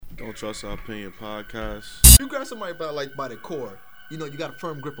Don't Trust Our Opinion podcast. If you grab somebody by the core, you got a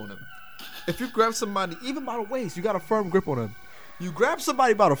firm grip on them. If you grab somebody even by the waist, you got a firm grip on them. You grab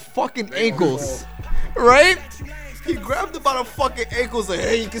somebody by the fucking ankles, right? He grabbed them by the fucking ankles like,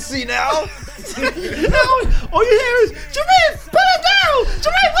 hey, you can see now. All you hear is, Jermaine, put it down!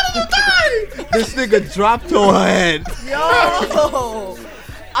 Jermaine, what are you doing? This nigga dropped on her head. Yo!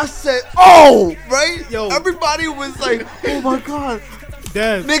 I said, oh, right? Yo. Everybody was like, oh my God.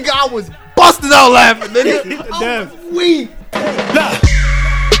 Dev. Nigga, I was busting out laughing, nigga. I was weak. Look,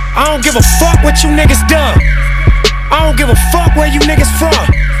 I don't give a fuck what you niggas done. I don't give a fuck where you niggas from.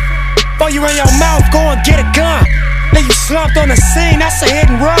 Before you run your mouth, go and get a gun. Then you slumped on the scene, that's a hit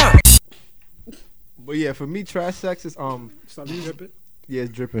and run. But yeah, for me, trash sex is Stop dripping. Yeah,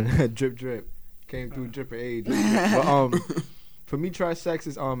 it's dripping. drip. Came through dripping age. But for me, trash sex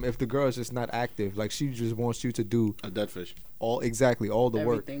is if the girl is just not active, like she just wants you to do A dead fish. all the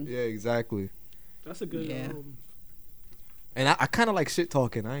Everything. work. Yeah, exactly. That's a good. Yeah. And I kind of like shit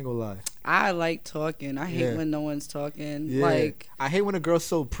talking. I ain't gonna lie. I like talking. I hate when no one's talking. Yeah. Like, I hate when a girl's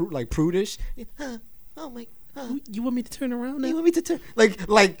so prudish. Oh my. You want me to turn around now? You want me to turn like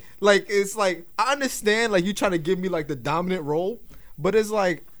it's like I understand like you trying to give me like the dominant role, but it's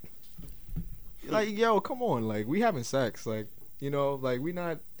like yo, come on, like we having sex, like like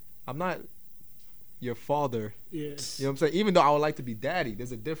I'm not your father. Yeah. You know what I'm saying? Even though I would like to be daddy,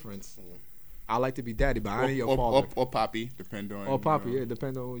 there's a difference. I like to be daddy, but I ain't your father. Or poppy, depend on. Or poppy, yeah,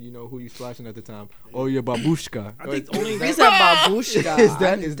 depend on who you splashing at the time, or your babushka. I think only he said babushka. is I'm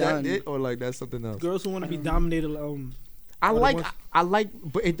that done. it, or like that's something else? girls who want to be dominated. I like,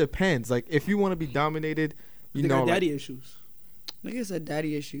 but it depends. Like if you want to be dominated, They got daddy issues. Nigga said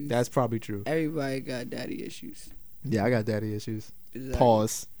daddy issues. that's probably true. Everybody got daddy issues. Yeah, I got daddy issues. Exactly.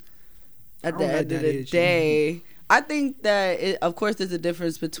 Pause. At I the don't got end of daddy the issues. day, I think that, of course, there's a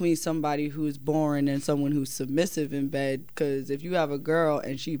difference between somebody who's boring and someone who's submissive in bed. Because if you have a girl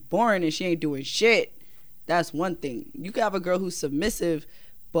and she's boring and she ain't doing shit, that's one thing. You can have a girl who's submissive,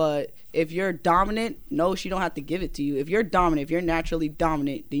 but if you're dominant, no, she don't have to give it to you. If you're dominant, if you're naturally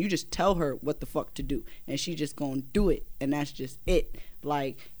dominant, then you just tell her what the fuck to do. And she just gonna do it. And that's just it.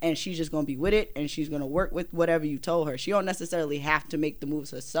 Like, and she's just gonna be with it, and she's gonna work with whatever you told her. She don't necessarily have to make the moves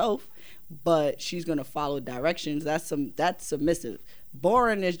herself, but she's gonna follow directions. That's submissive.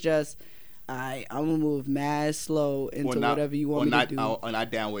 Boring is just, I'm gonna move mad slow into whatever you want me to do. Or not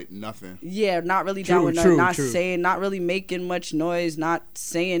down with nothing. Yeah, not really down with nothing. Not saying, not really making much noise, not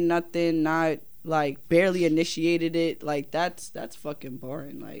saying nothing, not like barely initiated it. Like that's fucking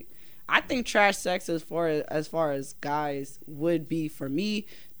boring. Like, I think trash sex as far as guys would be for me,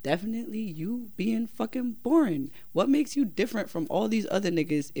 definitely you being fucking boring. What makes you different from all these other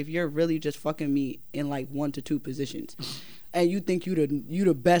niggas if you're really just fucking me in like 1 to 2 positions, and you think you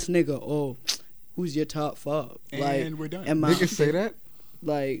the best nigga? Oh, who's your top 5? And we're done. Niggas say that?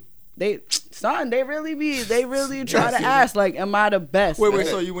 Like they really try to ask like, am I the best? Wait.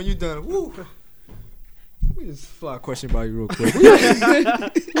 So when you done, woo. Let me just fly a question by you real quick.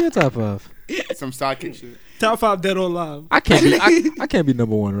 Your top 5. Some sidekick shit. Top 5 dead or alive. I can't be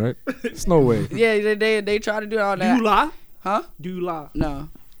number 1, right? It's no way. Yeah, they try to do all Do that. you lie? Huh? Do you lie? No.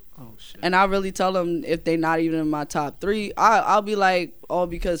 Oh shit. And I really tell them if they not even in my top 3, I'll be like, oh,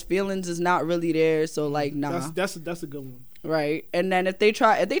 because feelings is not really there, so like, nah. That's a good one. Right. And then if they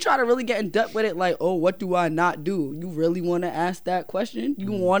try to really get in depth with it, like, oh, what do I not do? You really want to ask that question?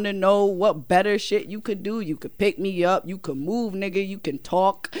 You want to know what better shit you could do? You could pick me up. You could move, nigga. You can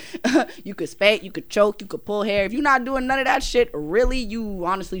talk. You could spank. You could choke. You could pull hair. If you're not doing none of that shit, really, you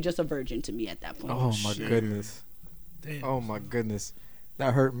honestly just a virgin to me at that point. Oh my goodness. Damn. Oh my goodness.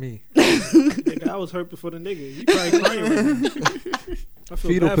 That hurt me. Nigga, I was hurt before the nigga. You probably crying right now. I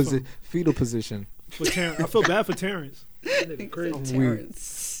feel Fetal position. for Terrence. I feel bad for Terrence. That nigga crazy.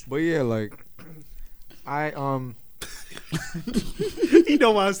 Terrence. But yeah, like I You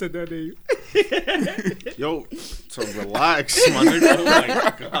know why I said that name. Yo, so relax, my nigga. Oh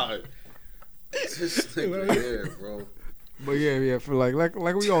my God. This nigga here, bro. But yeah, for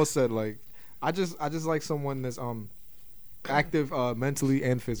like we all said, like I just like someone that's active mentally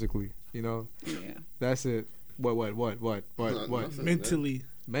and physically, Yeah. That's it. What? Nothing, Mentally.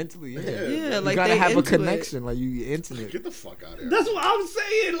 Mentally, yeah. Yeah, You like gotta they have a into connection, like you intimate. Get the fuck out of here. That's what I'm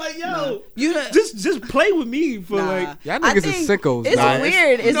saying. Like, yo, You just play with me for Nah. like. Y'all I niggas think is sickos. It's nah.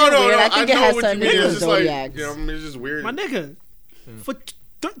 weird. It's No, weird. I think it know has what you something mean. to do It's with just like, zodiacs. you know, I mean, it's just weird. My nigga, for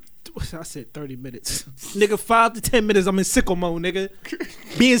I said 30 minutes. Nigga, 5 to 10 minutes, I'm in sickle mode, nigga.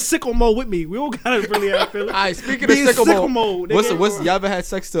 Be in sickle mode with me. We don't gotta really have feelings. Alright, speaking Be of in sickle mode, nigga. what's y'all ever had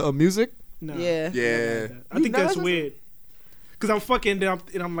sex to music? Nah. Yeah. Yeah. I think that's Nah, weird. Cause I'm fucking,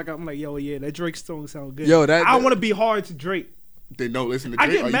 and I'm like, yo, yeah, that Drake song sound good. Yo, that- I don't want to be hard to Drake. They don't listen to I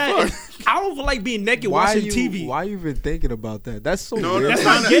Drake. get Are you mad. fucked? I don't like being naked Why watching you TV. Why you even thinking about that? That's so No, weird. no, That's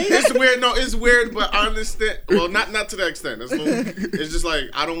no, not gay? it's weird. No, it's weird, but I understand. Well, not to that extent. That's it's just like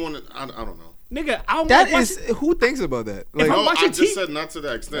I don't want to. I don't know. Nigga, I don't That like is watching, who thinks about that? Like, I'm No, I watching just TV said not to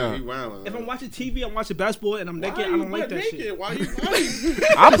that extent. He wilding. if I'm watching TV, I'm watching basketball, and I'm naked. I don't like that shit. Why you?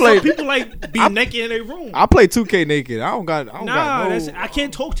 I play People like being naked in their room. I play 2K naked. I don't got Nah, no. I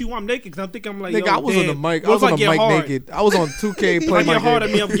can't talk to you when I'm naked because I'm thinking I'm like, Nigga, yo, I was on the damn, mic. I what was if on the get mic hard? naked. I was on 2K If I playing my get hard, I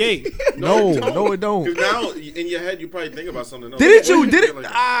game. mean I'm gay. No, it don't. Because now in your head you probably think about something else. Didn't you? Like, Did it?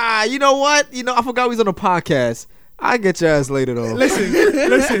 like, You know what? I forgot we was on a podcast. I get your ass later though.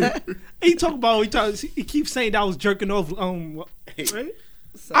 Listen. He talk about he keeps saying that I was jerking off. Right?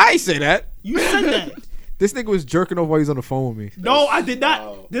 I ain't say that. You said that. This nigga was jerking off while he's on the phone with me. No, I did not.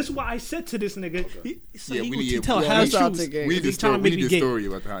 Wow. This is what I said to this nigga. He said Yeah, he we was need- he tell yeah, half that's out truths. to gay. We need He's the trying story. to We make need me the gay. story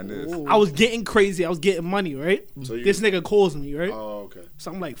behind this. I was getting crazy. I was getting money, right? So you- This nigga calls me, right? Oh, okay.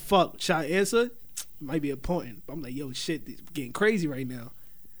 So I'm like, fuck, should I answer? Might be important. But I'm like, yo, shit, this getting crazy right now.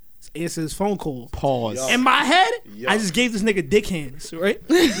 Let's answer his phone call. Pause. Yuck. In my head, Yuck. I just gave this nigga dick hands, right?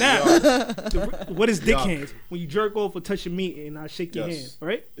 Now, what is dick Yuck. hands? When you jerk off or touch your meat and I shake your Yes. hand,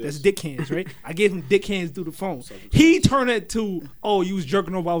 right? Yes. That's dick hands, right? I gave him dick hands through the phone. He turned it to, oh, you was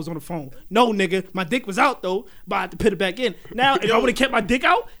jerking off while I was on the phone. No, nigga, my dick was out though, but I had to put it back in. Now, if I would have kept my dick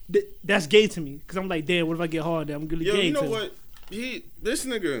out, that's gay to me. Because I'm like, damn, what if I get hard? Then I'm really Yo, gay. you know to him. what? This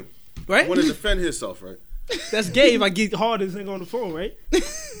nigga Right? want to defend himself, right? That's gay if I get hard as nigga on the phone, right?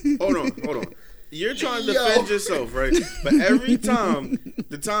 Hold on. You're trying to defend yourself, right? But every time,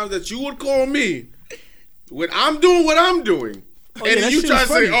 the times that you would call me, when I'm doing what I'm doing, Oh, yeah, and that you shit try to is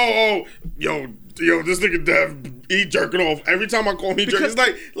say, funny. yo, this nigga Dev, he jerking off. Every time I call him, he jerking. It's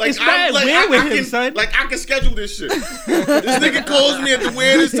like it's mad weird I with him, can, son. like I can schedule this shit. This nigga calls me at the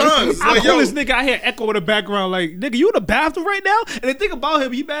weirdest times. It's I like, call yo, this nigga out here echo in the background like, nigga, you in the bathroom right now? And the thing about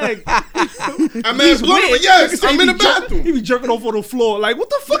him, he mad. I'm at Florida, but yes, I'm in the bathroom. He be jerking off on the floor. Like, what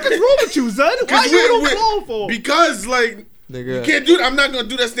the fuck is wrong with you, son? Why you on the floor for? Because like Nigga. you can't do that. I'm not gonna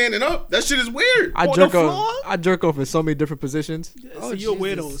do that standing up. That shit is weird. I On jerk the off. floor? I jerk off in so many different positions. Oh, you're a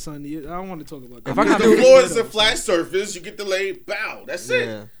weirdo, son. I don't want to talk about that. If I could The do floor is a flat surface. You get the lay, bow. That's it.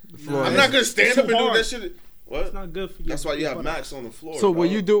 Yeah, the floor. I'm not gonna stand It's up and too do hard. that shit. What? It's not good for you. That's why you have Max on the floor. So when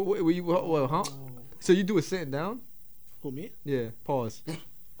dog. you do, when you, well, huh? So you do it sitting down? Who, me? Yeah. Pause.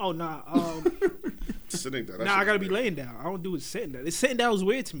 Oh, nah. sitting there, that Nah, shit I gotta is be weird. laying down. I don't do it sitting down. Sitting down is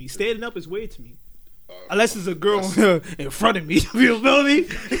weird to me. Standing up is weird to me. Unless it's a girl in front of me. You feel me?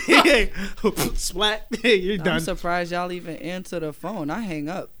 Splat. You're I'm done. surprised y'all even answer the phone. I hang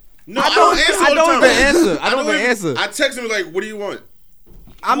up. No, I don't answer I all the don't time. even answer. I don't even answer. I text him like, "What do you want?"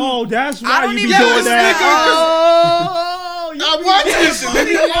 Oh, that's I why don't you be even doing Yes, that. I'm watching this shit. Leave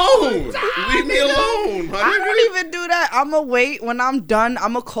me alone. Leave me alone, my I nigga. don't even do that. I'ma wait. When I'm done,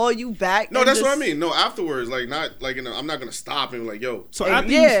 I'ma call you back. No, and that's what I just- mean. No, afterwards, like not like I'm not gonna stop and like, yo. So Hey,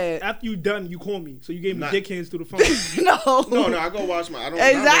 after yeah. after you done, you call me. So you gave me Nah. dick hands through the phone. No. No, I go watch my. I don't.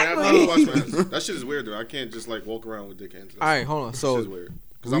 Exactly. I go watch my. That shit is weird, though. I can't just like walk around with dick hands. All right, hold on. That So shit's weird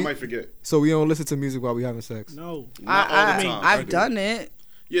because I might forget. So we don't listen to music while we having sex. No. Not all the time. I've done it,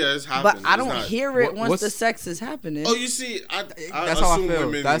 Yeah, it's happened. but I It's don't not- hear it What- once what's- the sex is happening. Oh, you see, I That's how I assume feel.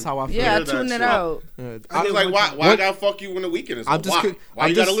 women- That's how I feel. yeah, I hear that tune it shit. out. I was like, why I What- gotta fuck you when the weekend is? I'm over? just Why? cu- Why I'm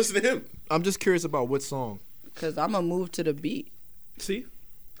you gotta just- listen to him? I'm just curious about what song. Cause I'ma move to the beat, See?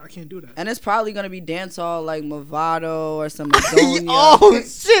 I can't do that. and it's probably gonna be dancehall like Movado or some Adonia, Oh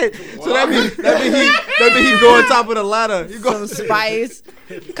shit! So that mean he go on top of the ladder. You go. some Spice.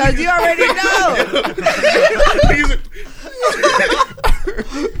 Cause you already know.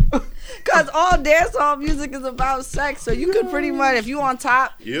 Cause all dancehall music is about sex, so you could pretty much, if you on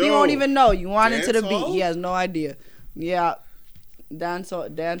top, he Yo, won't even know. You want into the beat, dancehall? he has no idea. Yeah,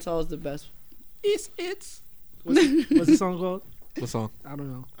 dancehall is the best. It's. What's the song called? What song? I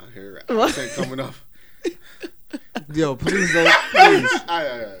don't know. I hear it. Accent coming up. Yo, please don't. Please.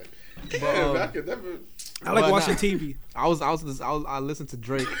 Aye. Damn, I could never. I like But watching nah. TV. I listened to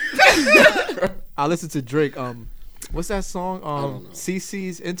Drake. I listened to Drake. What's that song? don't know.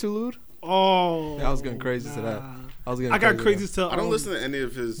 CC's Interlude. Oh. Yeah, I was getting crazy to that. nah. I was getting. I got crazy crazy to to. I don't listen to any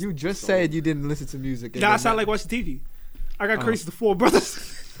of his. that. You just songs. said you didn't listen to music. Nah, I sound like watching TV. I got crazy to Four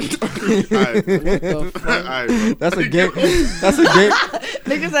Brothers. Alright. Alright, bro. That's a game. That's a game.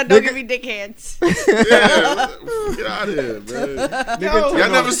 Niggas said don't give me dick hands. Yeah, get out of here, man. Yo, Y'all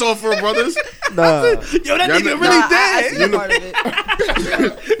never saw Four Brothers? Nah. yo, that Y'all nigga know- really Nah, I dead. see a part of it.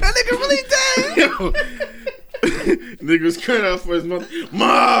 That nigga really dead. Nigga was crying out for his mother.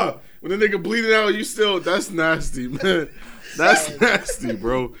 Ma! When the nigga bleeding out, you still, that's nasty, man. That's nasty,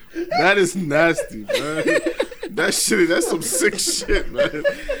 bro. That is nasty, man. That's some sick shit, man.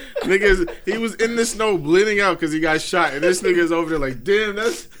 Niggas, he was in the snow bleeding out because he got shot, and this nigga's over there like, damn,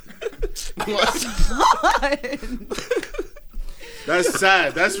 that's that's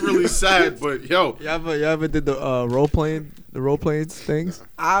sad. That's really sad. But yo, You ever did the role playing things?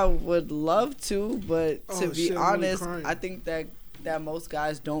 I would love to, but to Oh, be shit, I'm really honest, crying. I think that most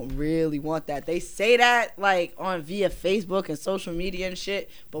guys don't really want that. They say that like on via Facebook and social media and shit,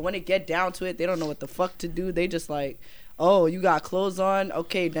 but when it get down to it, they don't know what the fuck to do. They just like, oh, you got clothes on,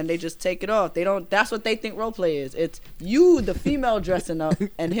 okay, then they just take it off. They don't. That's what they think role play is. It's you, the female, dressing up,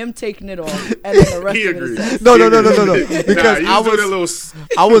 and him taking it off, and then the rest he of it is agrees. sex. No. Because I was doing a little.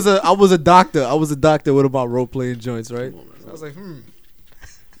 I was a doctor. I was a doctor with about role playing joints, right? So I was like,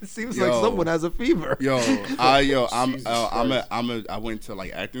 It seems like Yo. someone has a fever. I went to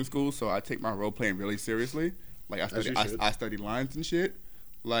like acting school, so I take my role playing really seriously. Like I study lines and shit.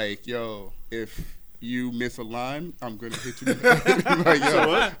 Like, yo, if you miss a line, I'm gonna hit you. Like, yo,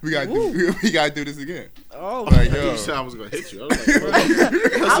 what? we gotta do this again. Oh, Like, You yo, said I was gonna hit you. I was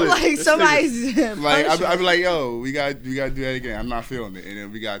like, I'm like somebody's. like I'd be like, yo, we gotta do that again. I'm not feeling it, and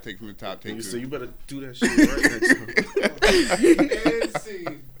then we gotta take from the top. Take so two. you better do that shit right next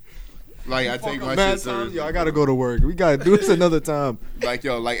time. Like I take my Man, shit seriously. yo, I gotta go to work. We gotta do this another time. Like,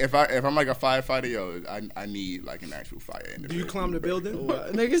 yo, like if I'm like a firefighter, yo, I need like an actual fire. Do you climb the building?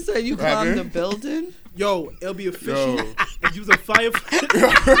 Nigga said you What happened? climbed the building. Yo, it'll be official. Yo. And use a firefighter.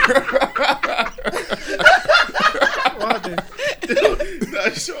 What happened?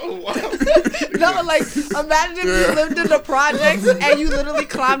 That's so wild. No, like imagine if you lived in the projects and you literally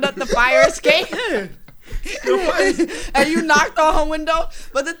climbed up the fire escape. And you knocked on her window.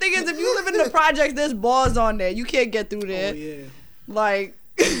 But the thing is, if you live in the projects, there's bars on there. You can't get through there. Oh, yeah. Like,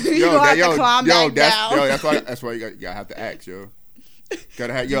 you don't have to climb back down. That's why you gotta have to act, yo.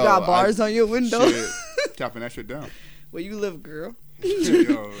 Gotta have, You yo. got bars on your window. Shit, chopping that shit down. Where you live, girl?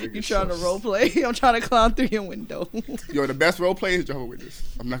 Yo, You trying to role play? I'm trying to climb through your window. Yo, the best role play is Jehovah's Witness.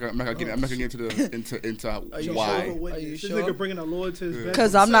 I'm not gonna get into you why. sure? Are you This sure? nigga bringing the Lord to his bed.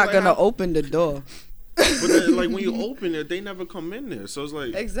 Because I'm not gonna open the door. But then, like when you open it, they never come in there. So it's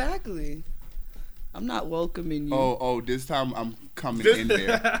like Exactly. I'm not welcoming you. Oh, this time I'm coming in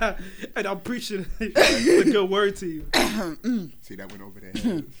there. And I'm preaching a good word to you. See, that went over there.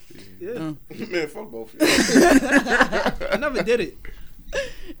 Yeah. man, fuck both. of you. I never did it.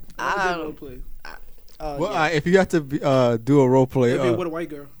 I I don't- role play. Oh, Well, yeah. if you had to do a role play, It'd be with a white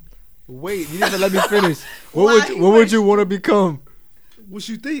girl. wait, you didn't let me finish. Why? What would you want to become? What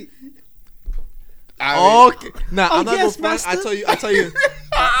you think? Okay, nah, I'm not yes, gonna front. master.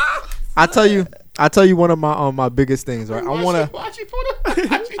 I tell you one of my biggest things, right?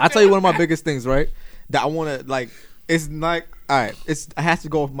 I tell you one of my biggest things, right? That I wanna like. It's like, all right. It has to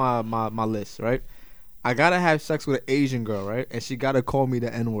go off my list, right? I gotta have sex with an Asian girl, right? And she gotta call me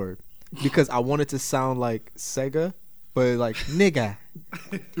the N word because I want it to sound like Sega, but like nigga.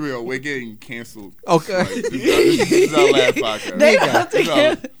 Yo, we're getting canceled. Okay. Like, this is our last podcast. They Nigga. have to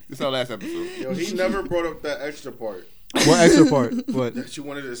get- This is our last episode. Yo, he never brought up that extra part What extra part? What? that you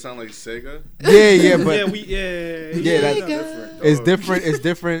wanted it to sound like Sega. Yeah, but Yeah, that- Different. it's dog.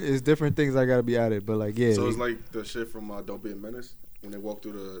 different. It's different things I gotta be added. But like, yeah. So it's like the shit from Don't Be a Menace when they walk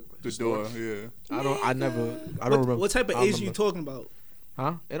through the Door, yeah. I don't remember. What type of I don't Asian you remember. talking about?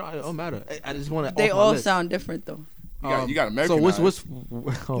 Huh? It don't matter. I just want to. They all sound different though. You got So Americanized. what's? No, Oh,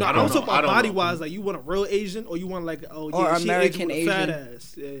 I God. don't talk I about don't body know. wise. Like you want a real Asian, or you want like Or she American Asian with a fat Asian.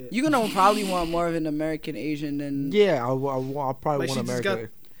 ass. Yeah. You're gonna probably want more of an American Asian than Yeah, I'll probably Like, want she just America.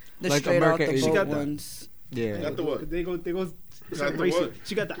 the like straight American out the Asian. boat She got that. ones. Yeah. Got the what? They go. Got the racist. what?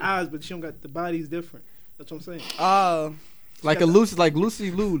 She got the eyes, but she don't got the body's different. That's what I'm saying. Oh, Like a Lucy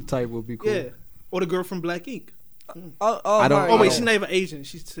Liu type would be cool. Yeah. Or the girl from Black Ink. I don't- Mari. Oh wait, I she's not even Asian.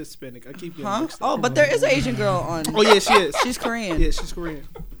 She's Hispanic. I keep getting Huh? mixed up. Oh, but there is an Asian girl on. Oh yeah, she is. She's Korean. Yeah, she's Korean.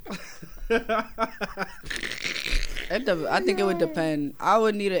 I think it would depend. I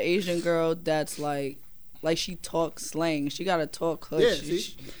would need an Asian girl that's like she talks slang. She gotta talk hood. Yeah, she,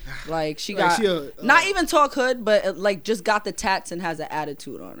 see? like she Like, got she a, not even talk hood, but like just got the tats and has an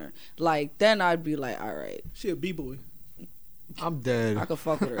attitude on her. Like then I'd be like, all right, She a b-boy. I'm dead. I could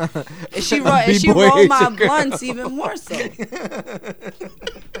fuck with her. If she roll my blunts, even more so.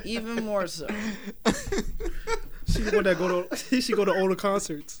 Even more so. She the one that go to she go to all the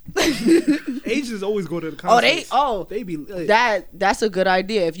concerts. Asians always go to the concerts. They be That's a good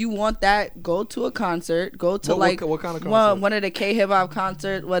idea. If you want that, go to a concert. Go to What kind of concert? one of the K hip hop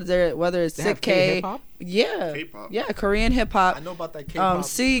concerts, whether it's They Sick have K, K-hip-hop? Yeah. K-pop. Yeah, Korean hip hop. I know about that K-pop.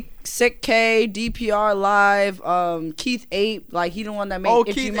 Sick K, DPR Live, Keith Ape, like he the one that made Oh,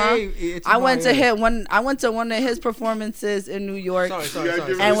 Itchy Keith Ma. Ape. I went to one of his performances in New York. Sorry.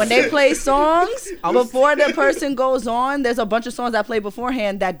 And when they play songs, before the person goes on, there's a bunch of songs that play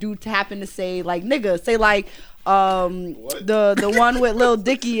beforehand that do happen to say like nigga, say like the one with Lil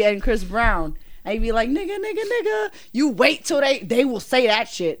Dicky and Chris Brown. And you be like, nigga. You wait till they will say that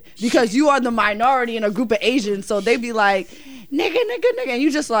shit because you are the minority in a group of Asians. So they be like, nigga. And you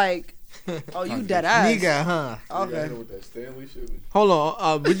just like, oh, you dead ass. Nigga, huh? Okay. Yeah, I know what that Stanley shit is. Hold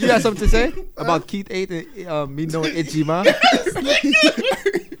on. Would you have something to say about Keith Ape and me knowing Itchy Ma?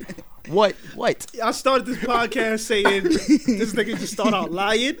 What? I started this podcast saying this nigga just start out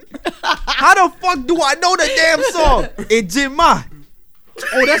lying. How the fuck do I know the damn song? Itchy Ma.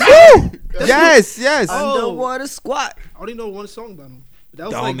 Oh, that's Yes. Underwater Squat. I only know one song by him. That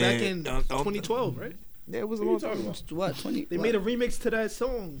was Dumb like man. back in 2012, right? Yeah, it was a What are you long talking time. about? What, 20? They what? made a remix to that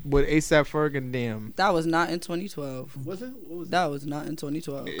song. With ASAP Ferg and damn. That was not in 2012. Was it? What was it? That was not in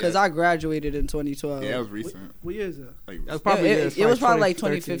 2012. Because I graduated in 2012. Yeah, it was recent. What year is that? Like, That was probably it was probably like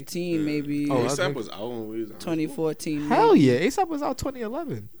 2013. 2015, maybe Oh, that's ASAP was out when we was out. 2014. Hell maybe. yeah. ASAP was out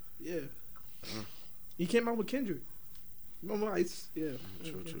 2011. Yeah. He came out with Kendrick. Remember Ice? Yeah.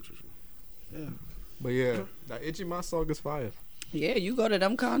 True. Yeah. But yeah, that Itchy Ma song is fire. Yeah, you go to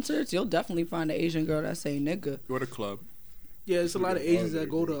them concerts, you'll definitely find an Asian girl that say nigga. go to the club. Yeah, it's a lot of Asians that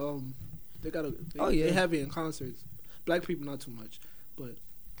go to they have it in concerts. Black people not too much, but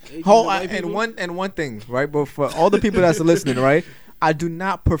Asians white people- And one thing, right? But for all the people that's listening, right? I do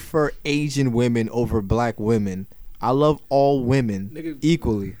not prefer Asian women over black women. I love all women Nigga.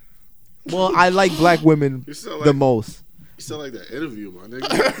 equally. Well, I like black women You sound the like- most. You sound like that interview, my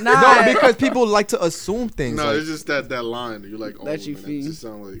nigga. Nah, No, because people like to assume things. No, like- it's just that line. You're like, oh, That you man, feel. that just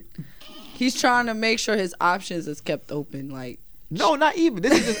sound like. he's trying to make sure his options is kept open. Like, no, not even.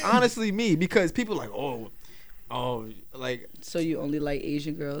 This is just honestly me because people like, oh, like so you only like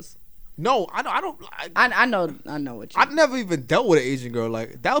Asian girls? no, I don't. I know what you. I've never even dealt with an Asian girl.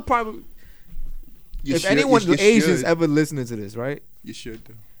 Like that would probably. You If should- anyone you Asians should. ever listening to this, right? You should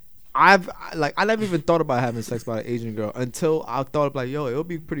though. I never even thought about having sex by an Asian girl until I thought of like, yo, it would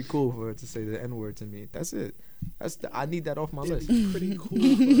be pretty cool for her to say the N word to me. That's it. I need that off my list. It'd be pretty cool for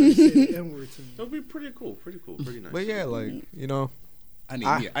her to say the N-word to me. It'll be pretty cool. Pretty nice. But yeah, like you know,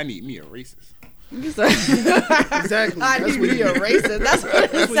 I need me a racist. Exactly. I That's need what to be a racist. That's what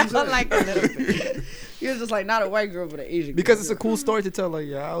it what you sounds said. like a little bit. He was just like, not a white girl, but an Asian girl. because it's a cool story to tell. Like,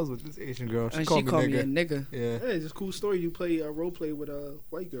 yeah, I was with this Asian girl. She And called she me called me a nigga. nigga. Yeah. Yeah, it's just a cool story. You play a role play with a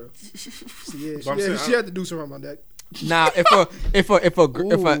white girl. So yeah, But I'm saying, she had to do something around my neck. Now, if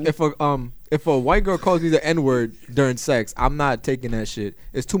a white girl calls me the N word during sex, I'm not taking that shit.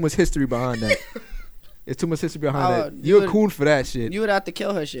 It's too much history behind that. It's too much history behind Oh, that. you You're would- a coon for that shit. You would have to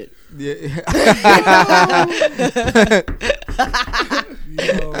kill her shit. Yeah.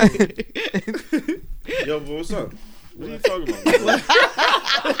 Yo, but what's up? What are you talking about?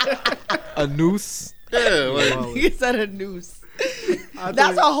 A noose. Yeah, like. He said a noose. I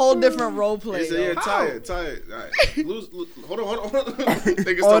That's a thought- whole different role play. He said, yeah, yo. tie it. All right. Hold on.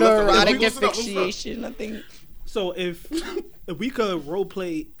 Nigga, stop, Autoerotic listen up. asphyxiation, I think. So if we could role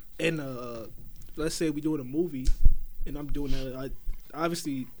play in let's say we doing a movie, and I'm doing that,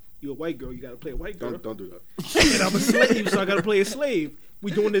 obviously you're a white girl, you gotta play a white girl, Don't do that. and I'm a slave, so I gotta play a slave.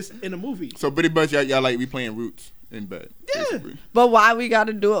 We doing this in a movie. So pretty much y'all like we playing Roots in bed. Yeah. basically. But why we got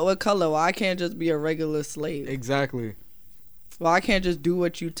to do it with color? Why I can't just be a regular slave? Exactly. Why I can't just do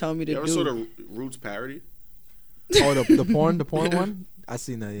what you tell me to You ever do? saw the Roots parody? Oh, the porn one. I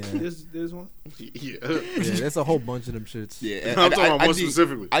seen that. Yeah. There's one. Yeah. Yeah, there's a whole bunch of them shits. Yeah, I'm talking about more think-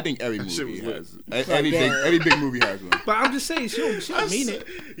 specifically. I think every That shit movie was has every big movie has one. But I'm just saying, she don't mean it.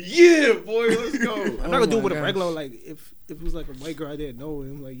 Yeah, boy, let's go. I'm not gonna do it my with a gosh. regular, like if it was like a white girl I didn't know,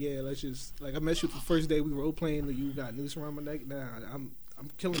 and I'm like, yeah, let's just like I met you the first day we role playing, and you got a noose around my neck. Nah, I'm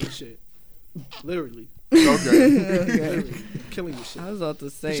killing this shit. Literally, Okay. literally killing this shit. I was about to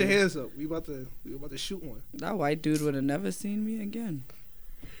Put your say hands up. We about to shoot one. that white dude would have never seen me again.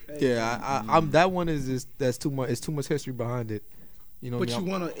 Hey, Yeah, I'm that one is just that's too much. It's too much history behind it. You know, but what I you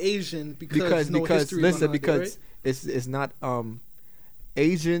mean? want an Asian because no history listen, behind it, because right? it's not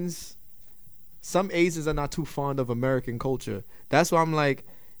Asians. Some Asians are not too fond of American culture. That's why I'm like,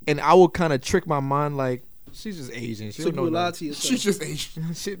 and I will kind of trick my mind like she's just Asian. She So don't you know lie nothing. to yourself. She's just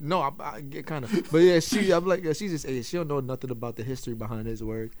Asian. She, no, I get kind of, but yeah, I'm like, yeah, she's just Asian. She don't know nothing about the history behind his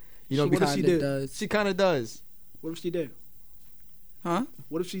word. You know, What if because she Kinda did? does. she kind of does. What if she did? Huh?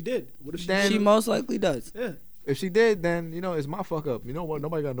 What if she did? What if she Then- She most likely does. Yeah. If she did, then it's my fuck up. You know what?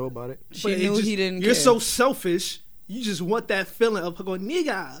 Nobody gotta know about it. She But it knew just- he didn't You're care. so selfish. You just want that feeling of her going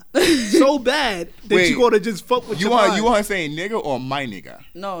nigga so bad that Wait, you gonna just fuck with You your want mind. you want her saying nigga or my nigga?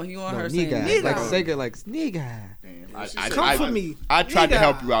 No, he want No, her saying nigga. nigga. Like Sega, like nigga. Damn, Come for me. I tried to Nigga.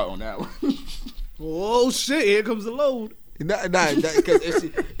 help you out on that one. Oh shit! Here comes the load. Nah, because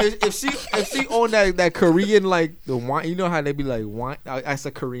if she on that Korean like the wine, you know how they be like wine. I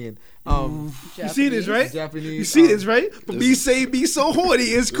said Korean. You see this, right? Japanese. You see this, right? But me saying be so horny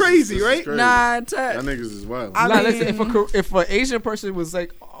is crazy, This is right? crazy. Nah, Y'all niggas is wild. I Nah, mean- listen, if an Asian person was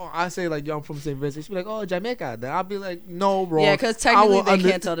like, oh, I say like, yo, I'm from St. Vincent, she'd be like, oh, Jamaica. Then I'll be like, no, bro. Yeah, because technically they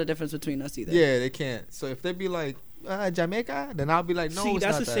can't tell the difference between us either. Yeah, they can't. So if they be like, Jamaica, then I'll be like, no, See, it's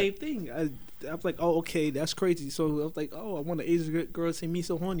that's not the that. same thing. I'm like, oh, okay, that's crazy. So I was like, oh, I want an Asian girl to say me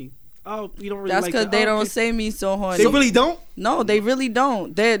so horny. Oh, you don't really That's like because that. they Oh, don't okay. say me so horny. They really don't. No, they really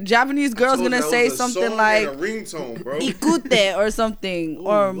don't. The Japanese girl's Told you gonna that say was a something song like and a ringtone, bro. ikute or something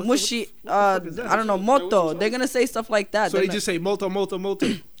or what the- mushi. what the fuck is that? I don't know, moto. They're gonna say stuff like that. So They're they just say moto. moto,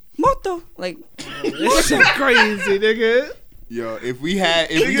 like This shit crazy, nigga. Yo, if we had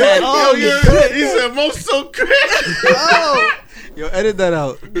Oh, Yo, shit. he said most so crazy. Oh, Yo, edit that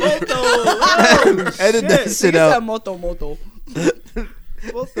out. moto. Oh, Edit that shit. shit he out. said moto. Moto.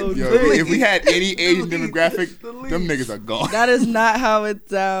 yo, if we had any Asian demographic, them niggas are gone. That is not how it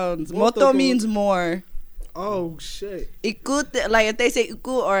sounds. Moto Moto go- means more. Oh shit. Ikute, like if they say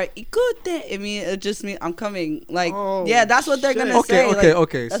iku or ikute, it just means I'm coming. Like, Oh, yeah, that's what they're shit. gonna say.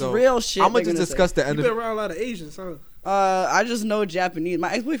 Okay. That's So real shit. I'm they're gonna just gonna discuss the You end been of. around a lot of Asians, huh? I just know Japanese.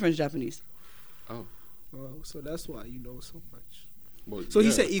 My ex-boyfriend's Japanese. Oh, so that's why you know so much. Well, So he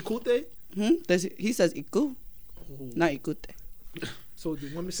yeah. said ikute. He says iku, not ikute. So the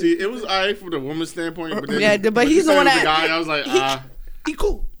woman See, said it was alright from the woman's standpoint, but then Yeah, but you he's the said one it was that- the guy. I was like,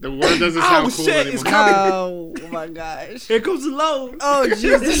 iku. the word doesn't sound cool shit, anymore. it's coming. Oh my gosh. Here comes the load. Oh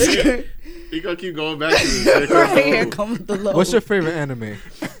Jesus. You gonna keep going back to this. Here comes Right the here load. comes the low. What's your favorite anime?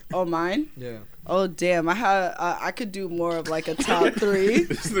 Oh, mine? Yeah. Oh damn! I could do more of like a top 3.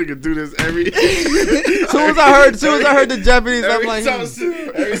 This nigga do this every Soon as I heard the Japanese, I'm every like,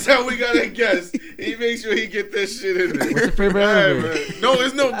 time we got a guest, he makes sure he get that shit in there. What's your favorite Alright, anime? man. No,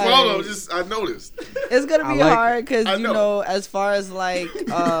 it's no problem. Alright. Just I noticed. It's gonna I be like hard because I you know. know, as far as like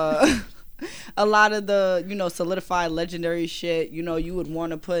a lot of the solidified legendary shit, you would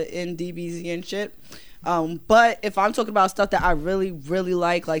want to put in DBZ and shit. But if I'm talking about stuff that I really, really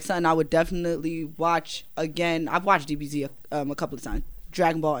like something I would definitely watch again. I've watched DBZ a couple of times.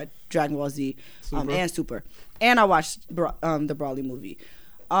 Dragon Ball Z, and Super, and I watched the Broly movie.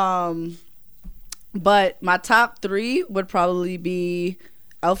 But my top 3 would probably be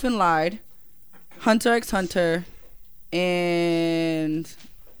Elfen Lied, Hunter x Hunter, and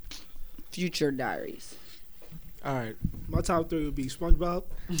Future Diaries. all right. My top 3 would be SpongeBob,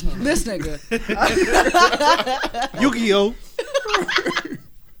 This nigga. Yu-Gi-Oh,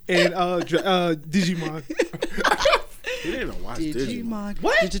 and Digimon. He didn't even watch Digimon. Digimon.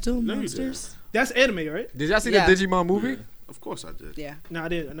 What? Digital No, you Monsters. That's anime, right? Did y'all see Yeah. the Digimon movie? Of course I did. Yeah. No, I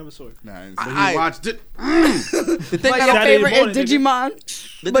didn't. I never saw it. Nah, But he I- watched it. The thing But I your don't, Saturday favorite morning, is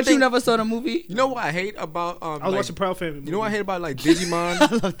Digimon, the but you thing- never saw the movie? You know what I hate about I was like, watching Proud Family. Movie. you know what I hate about like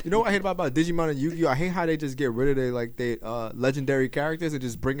Digimon? You know what I hate about Digimon and Yu-Gi-Oh? I hate how they just get rid of their legendary characters and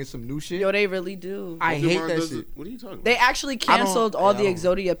just bring in some new shit. Yo, they really do. I hate Pokemon that does shit. it. What are you talking about? They actually canceled all the I don't-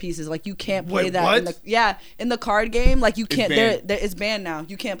 Exodia pieces. Like you can't play Wait, that. what? In the card game, like you can't. banned. It's banned now.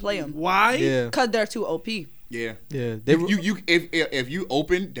 You can't play them Why? Yeah, because they're too OP. yeah. yeah. They If you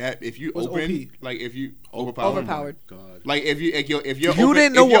open that, if you What's open OP? like if you overpowered. God. Like if you're you open,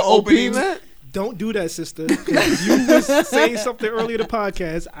 didn't know if you're what OP opening- meant? Don't do that, sister. 'Cause you was saying something earlier in the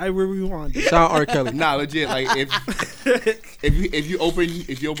podcast. I will rewind it. Shout out R. Kelly. Nah, legit. Like if you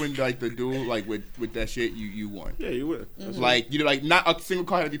open like the duel like with that shit, you won. Yeah, you would. Like like not a single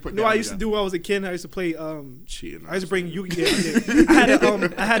card had to be put You know down. what I used to do when I was a kid? I used to play. Cheating. I used to bring Yu-Gi-Oh.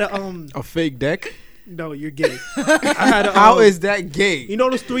 I had a A fake deck? No, you're gay. I had a. How is that gay? You know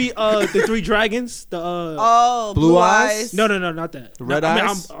those the 3 dragons? The Oh, Blue Blue Eyes? Eyes. No, not that. The Red I mean,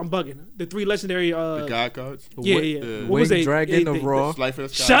 Eyes? I'm bugging. The 3 legendary. The god cards. Yeah. Winged What was they? Dragon they- of Raw. Slifer.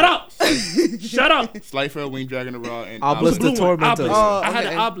 Shut up! Shut up! Slifer, Winged Dragon of Raw, and Obelisk Blue the one, Tormentor. Obelisk. Oh, I had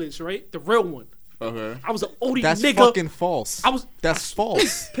okay. an Obelisk, right? The real one. Okay. I was an oldie That's nigga. fucking false. I was That's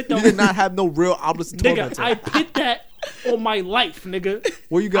false. Put You the- did not have no real Obelisk the nigga. Tormentor. I put that on my life, nigga.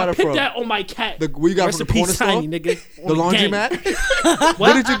 Where you got I it put from? that on my cat. Where you got it Rest from in the corner peace, store? Tiny, nigga. The On gang. laundromat?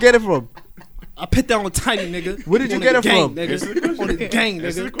 Where did you get it from? I put that on Tiny, nigga. Where did you On get the it gang, from? Nigga. On the gang, nigga.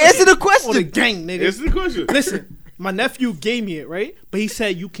 Answer the On the question. gang, nigga. Answer the question. Listen, my nephew gave me it, right? But he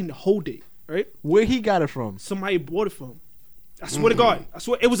said you can hold it, right? Where he got it from? Somebody bought it from him. I swear to God. I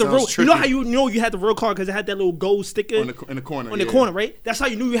swear it was a real. Sounds You know tricky. how you know you had the real card because it had that little gold sticker in the corner. on the corner, right? That's how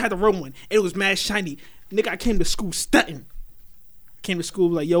you knew you had the real one. It was mad shiny. Nigga, I came to school stunting. Came to school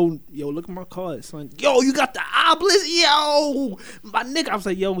like, yo, look at my card, son. Yo, you got the obelisk, yo, my nigga. I was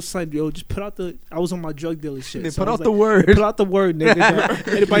like, yo, son, yo, just put out the. I was on my drug dealer shit. They So put I was out the like, word. Put out the word, nigga.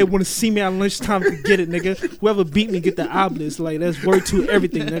 Anybody want to see me at lunchtime to get it, nigga. Whoever beat me get the obelisk. Like that's word to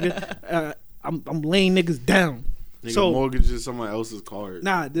everything, nigga. I'm laying niggas down. Nigga So mortgages someone else's card.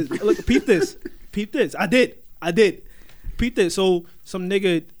 nah, look, peep this. I did. Peep this. So some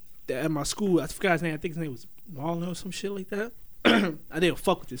nigga that at my school, I forgot his name. I think his name was Marlon or some shit like that. I didn't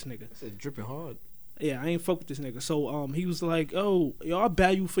fuck with this nigga. It's dripping hard. Yeah, I ain't fuck with this nigga. So he was like, "Oh, yo, I'll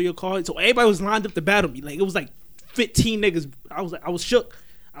bat you for your card." So everybody was lined up to battle me. Like it was like 15 niggas. I was shook.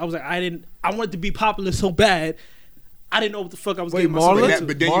 I was like, I wanted to be popular so bad. I didn't know what the fuck I was Wait, getting myself Marlon? into.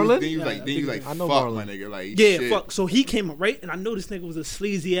 But then Marlon? you Yeah, like, I know fuck Marlon. my nigga, like Yeah, shit. fuck. So he came up, right? And I know this nigga was a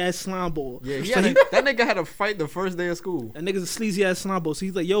sleazy ass slime ball. Yeah, So that nigga had a fight the first day of school. That nigga's a sleazy ass slime ball. So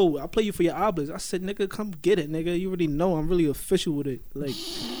he's like, yo, I'll play you for your obelisk. I said, nigga, come get it, nigga. You already know I'm really official with it. Like,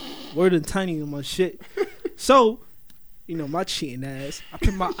 word and tiny on my shit. So, you know, my cheating ass. I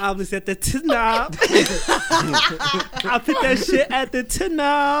put my obelisk at the knob. I put that shit at the That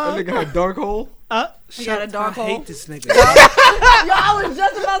knob. nigga had dark hole. He got a dark I hole. hate this nigga. Yo, I was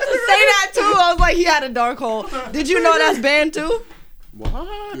just about to say that too. I was like, he had a dark hole. Did you know that's banned too?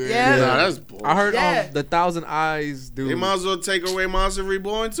 What? Yeah. Nah, that's bullshit. I heard Yeah. the Thousand Eyes dude. They might as well take away Monster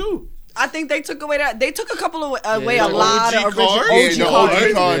Reborn too. I think they took away that. They took a couple of away Yeah. a lot OG of original cards? OG Yeah, the cards.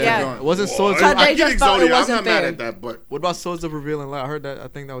 OG cards Yeah. are gone. Wasn't Swords But of, they I just get felt it Exodia. I'm wasn't not mad fair. at that, but what about Swords of Reveal and Light? I heard that. I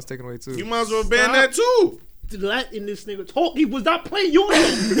think that was taken away too. you might as well ban Stop. that too. Letting this nigga talk. He was not playing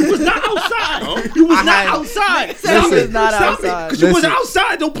uniform. He was not outside. No? You was I not had- outside. Said he was not Stop it. outside. 'Cause you wasn't Listen.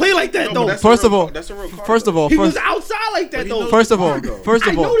 outside. Don't play like that, No, though. but that's First a of real- all, that's a real card. First of all, He first, was outside like that, But he though. knows first the of all, card, though. first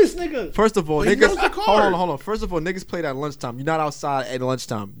I of all, know this nigga. first of all, But he niggas. knows the card. Hold on. First of all, niggas played at lunchtime. You're not outside at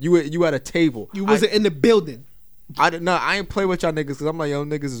lunchtime. You at a table. You wasn't in the building. I ain't play with y'all niggas because I'm like, yo,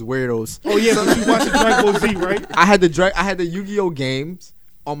 niggas is weirdos. Oh yeah, but you watching Dragon Ball Z, right? I had the Yu-Gi-Oh games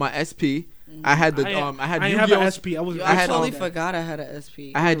on my SP. I had the I had I ain't have Yu-Gi-Oh. an SP. I was. Yo, I I had, totally um, forgot I had an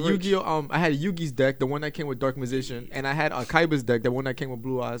SP. I had Rich. Yu-Gi-Oh. I had Yugi's deck, the one that came with Dark Magician, and I had Kaiba's deck, the one that came with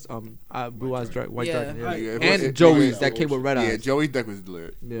Blue Eyes, White Yeah. Dragon, Right. Yeah, and it- Joey's it- that came with Red Yeah, Eyes. Joey's deck was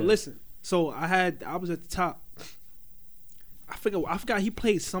lit. Yeah. But listen, so I was at the top. I forgot he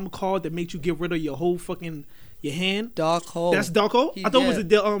played some card that made you get rid of your whole fucking your hand. Dark hole. That's Darko. He- I thought it yeah. was a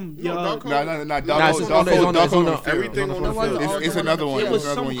your, Dark Hole. No, Nah, Dark it's Hole- on Dark the- it's Hole- on Dark the- Hole it's on on the Everything field. on the The ones- field. It's the another ones- one. It Yeah. was It's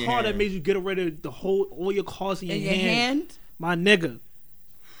another some one in your card that hand. made you get rid of the whole all your cards in your, in your hand. My nigga,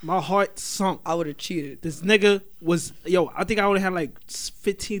 my heart sunk. I would have cheated. This nigga was I think I would have had like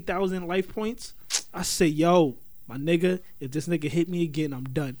 15,000 life points. I said, yo, my nigga, if this nigga hit me again, I'm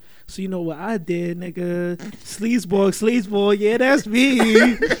done. So you know what I did, nigga? Sleazeball, yeah, that's me.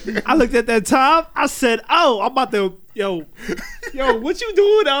 I looked at that time. I said, oh, I'm about to, yo, what you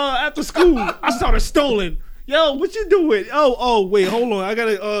doing after school? I started stolen. Yo, what you doing? Oh, wait, hold on. I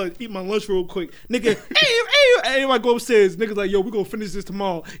gotta eat my lunch real quick. Nigga, hey, I go upstairs. Nigga's like, yo, we gonna finish this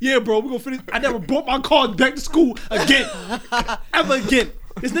tomorrow. Yeah, bro, we gonna finish. I never brought my car back to school again. Ever again.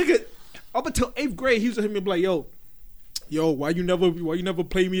 This nigga, up until 8th grade, he used to hit me and be like, yo, why you never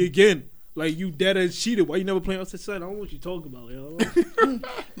play me again? Like, you dead as cheated. Why you never play me? I said, son, I don't know what you talking about, yo.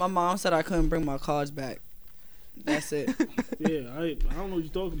 My mom said I couldn't bring my cards back. That's it. Yeah, I don't know what you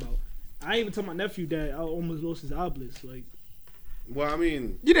talking about. I even told my nephew that I almost lost his obelisk. Like, Well, I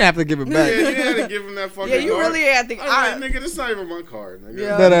mean, You didn't have to give it yeah, back. you had to give him that fucking Yeah, you card. really had to. All right, nigga, this not even my card, nigga.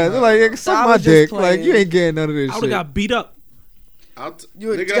 Yeah. They're like, suck I my was just dick. playing. Like, you ain't getting none of this I would shit. have got beat up. You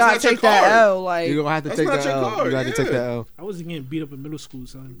nigga, that's gotta not your take that card. L. Like, You're gonna have to That's take not that your L. card, You got to take yeah. that L. I wasn't getting beat up in middle school,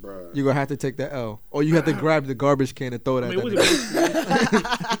 son. Bruh. You're gonna have to take that L. Or you have to grab the garbage can and throw it I at mean, it that wasn't middle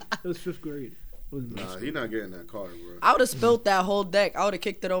school. It was 5th grade. It wasn't middle Nah, school. he not getting that card, bro. I would have spilled that whole deck. I would have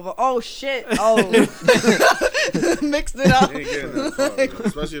kicked it over. Oh shit! Oh, mixed it up. He ain't getting that card, bro.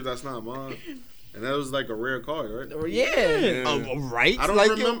 Especially if that's not mine. And that was like a rare card, right? Yeah. Yeah. right? I don't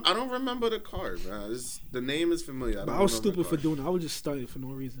Like, remember. I don't remember the card, man. The name is familiar. I, But don't I was remember the stupid for card. doing it. I was just studying for no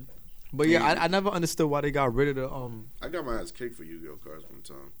reason. But yeah, I never understood why they got rid of the I got my ass kicked for Yu-Gi-Oh cards one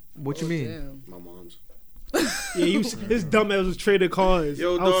time. What you Oh, mean? damn. My mom's. Yeah, his dumb ass was trading cards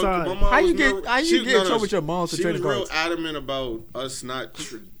Yo, outside. dog, my mom How was you get real- how you she- get no, in no, trouble with your mom for She trading was real cards? adamant about us not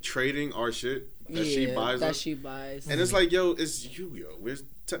trading our shit that she buys that us. she buys. And it's like, yo, it's Yu-Gi-Oh. We're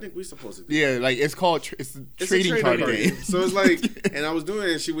technically supposed to do Yeah, like it's called. It's a It's trading a card game. So it's like, and I was doing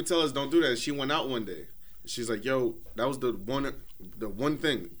it, and she would tell us, "Don't do that." She went out one day. She's like, "Yo, that was the one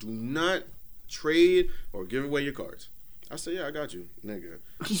thing. Do not trade or give away your cards. I said, yeah, I got you, nigga.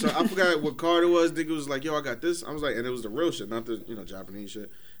 So I forgot what card it was. Nigga was like, yo, I got this. I was like, and it was the real shit, not the Japanese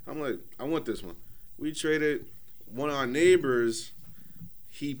shit. I'm like, I want this one. We traded. One of our neighbors,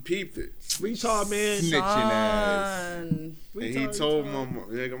 he peeped it. Retard, man. Snitching ass. And he told my mom,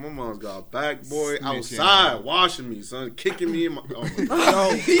 nigga, my mom's got a back boy outside washing me, son, kicking me in my. Oh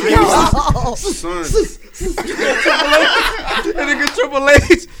my son. And nigga Triple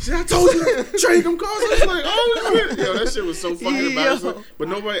H. See, I told you to trade them cars. I was like, oh shit. Yo, that shit was so fucking embarrassing. But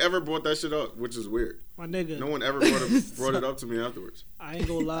nobody ever brought that shit up, which is weird. My nigga. No one ever brought it up to me afterwards. I ain't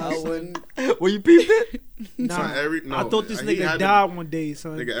gonna lie. Son. Well, you peeped it? Nah. Son, I thought this nigga died one day,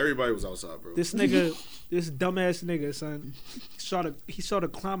 son. Nigga, everybody was outside, bro. This nigga, this dumbass nigga, son. He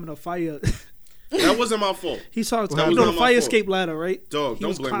started climbing a fire. That wasn't my fault. He started That was on a not my fire fault. escape ladder, right? Dog, he don't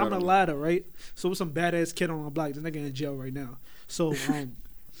was blame climbing that a on me. ladder, right? So it was some badass kid on the block. This nigga in jail right now. So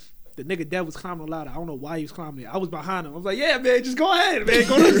the nigga Dev was climbing the ladder. I don't know why he was climbing it. I was behind him. I was like, yeah, man, just go ahead, man.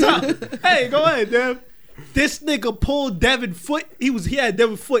 Go to the top. Hey, go ahead, Dev. This nigga pulled Devin foot. He had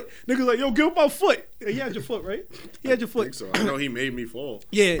Devin foot. Nigga's like, yo, give him my foot. He had your foot, right? He had your I foot. think so. I know he made me fall.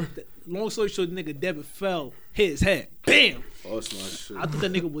 Yeah. Long story short, the nigga Devin fell, hit his head. Bam. Oh, that's my shit. I thought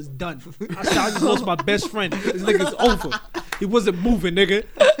that nigga was done. I said, I just lost my best friend. This nigga's over. He wasn't moving, nigga.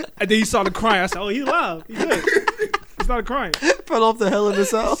 And then he started crying. I said, oh, he alive. He good. He started crying. Fell off the Hell in the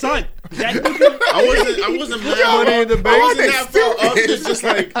Cell. Son, that nigga. I wasn't mad. Money in the Bank. I wasn't that far up. It's just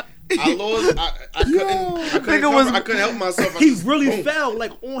like I lost. I couldn't help myself. He really fell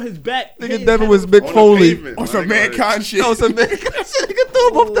like on his back. Nigga Devin was Mick Foley. On some mankind shit. No, some Mankind shit. Nigga threw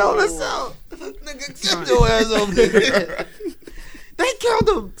him off the Hell in the Cell. Nigga, get your ass over there. They killed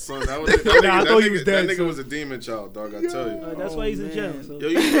him. Son, that I thought he was dead, That nigga son. was a demon child, dog. I tell you. That's why he's in jail. So. Yo,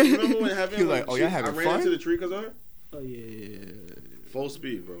 you remember when having He like, oh, y'all having I ran fun? into the tree because of her? Oh yeah. Full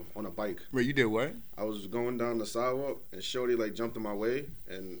speed, bro, on a bike. Wait, you did what? I was going down the sidewalk and Shorty like jumped in my way,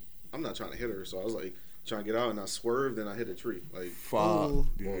 and I'm not trying to hit her, so I was like trying to get out, and I swerved and I hit a tree. Like, Fuck, Oh.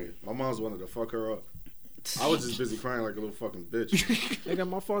 boy, my mom's wanted to fuck her up. I was just busy crying like a little fucking bitch. Nigga,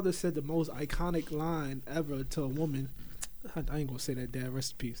 my father said the most iconic line ever to a woman. I ain't gonna say that, Dad.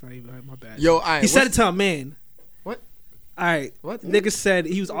 Rest in peace. I ain't my bad. Yo, alright. He said it to a man. What? All right. What? Nigga said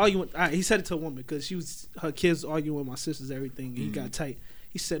he was arguing. All right, he said it to a woman because her kids arguing with my sisters, everything. And he got tight.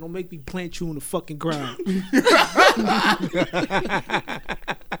 He said, "Don't make me plant you in the fucking ground."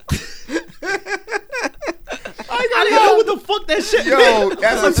 I didn't know what the fuck that shit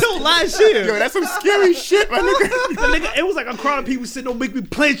meant until last year. Yo, that's some scary shit, my nigga. The nigga, it was like a crowd of people said, "Don't make me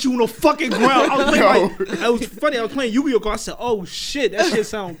plant you in the fucking ground." I was playing like, it was funny. I was playing Yu-Gi-Oh! I said, "Oh shit, that shit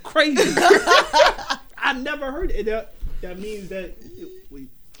sound crazy." I never heard it. That means that we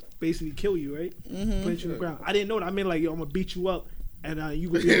basically kill you, right? Mm-hmm. Plant you in the ground. I didn't know that. I mean, like, yo, I'm gonna beat you up, and you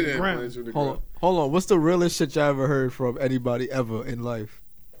gonna be on the ground. Hold on. What's the realest shit y'all ever heard from anybody ever in life?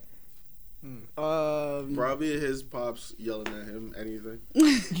 Probably his pops yelling at him, anything.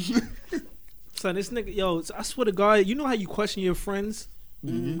 Son, this nigga, yo, I swear to God, you know how you question your friends?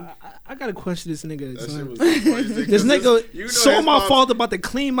 Mm-hmm. I gotta question this nigga. That shit Son. was crazy. This nigga You know saw his my pops- father about to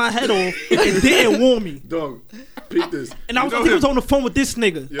clean my head off and didn't warn me. Dog, peep this. And I You was, know I think I was him- on the phone with this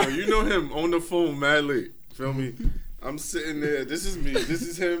nigga. Yo, you know him on the phone mad late. Feel me? I'm sitting there. This is me. This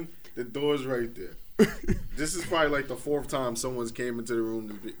is him. The door's right there. This is probably like the fourth time someone's came into the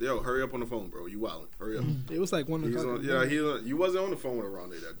room. Yo, hurry up on the phone, bro. You wildin'. Hurry up. It was like 1 He's o'clock. on, yeah, you wasn't on the phone with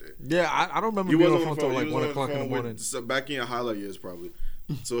Rondé that day. Yeah, I don't remember You being on wasn't the phone until You like was 1 on the o'clock in the phone morning. with, back in your highlight years, probably.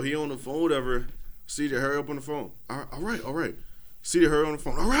 So he on the phone, whatever. CJ, hurry up on the phone. All right. CJ, hurry on the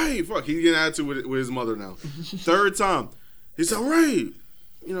phone. All right, fuck. He getting attitude with his mother now. Third time, he said, all right.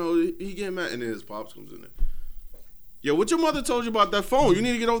 You know, he getting mad, and then his pops comes in there. Yo, what your mother told you about that phone? You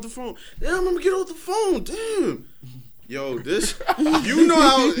need to get off the phone. Yeah, I remember get off the phone. Damn. Yo, this, you know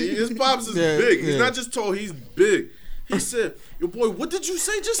how his pops is big. He's not just tall, he's big. He said, yo, boy, what did you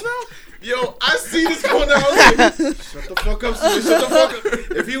say just now? Yo, I see this going down. I was like, shut the fuck up, Smith. Shut the fuck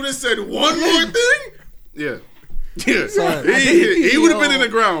up. If he would have said one more thing, yeah. Son, He would have been in the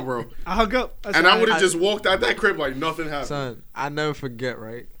ground, bro. I hung up. And I would have just walked out that crib like nothing happened. Son, I never forget,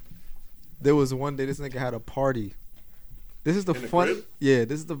 right? There was one day this nigga had a party. This is the In the fun. crib? Yeah,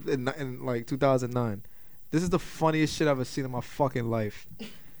 this is in like 2009. This is the funniest shit I've ever seen in my fucking life.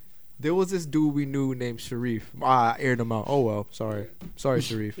 There was this dude we knew named Sharif. I aired him out. Oh well, sorry,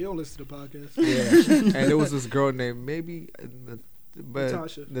 Sharif. You don't listen to the podcast. Yeah, and there was this girl named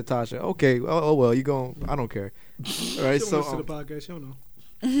Natasha. Okay, oh well, you gon' I don't care. All right, She don't so listen to the podcast. You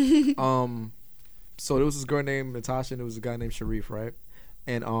don't know. so there was this girl named Natasha and there was a guy named Sharif, right?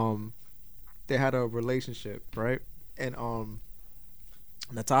 And they had a relationship, right? And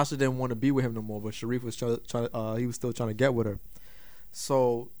Natasha didn't want to be with him no more, but Sharif was he was still trying to get with her.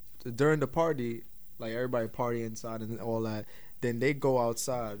 So during the party, like everybody party inside and all that, then they go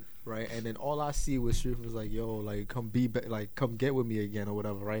outside, right? And then all I see was Sharif was like, "Yo, like come get with me again or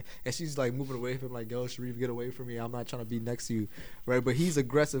whatever," right? And she's like moving away from him, like, "Yo, Sharif, get away from me. I'm not trying to be next to you," right? But he's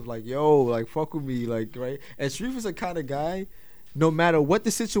aggressive, like, "Yo, like fuck with me," like, right? And Sharif is the kind of guy, no matter what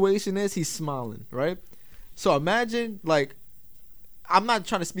the situation is, he's smiling, right? So imagine, like, I'm not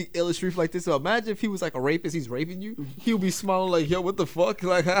trying to speak ill of Sharif like this, so imagine if he was like a rapist, he's raping you, he would be smiling like, "Yo, what the fuck?"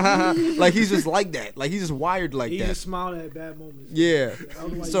 Like, like he's just like that. Like he's just wired like he that. He just smiled at bad moments. Yeah.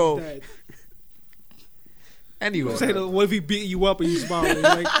 So anyway, what if he beat you up and you smiled?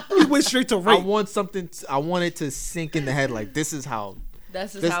 Like, he went straight to rape. I want it to sink in the head. Like this is how.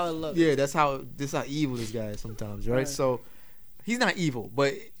 This is how it looks. Yeah, that's how evil this guy is sometimes, right? So he's not evil,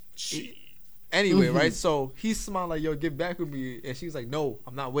 but anyway, right? So he's smiling like, "Yo, get back with me," and she's like, "No,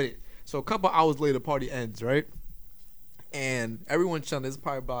 I'm not with it." So a couple hours later, the party ends, right? And everyone's chilling. There's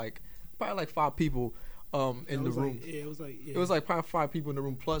probably like 5 people in the room. It was like probably 5 people in the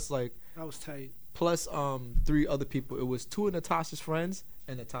room plus like. That was tight. Plus 3 other people. It was 2 of Natasha's friends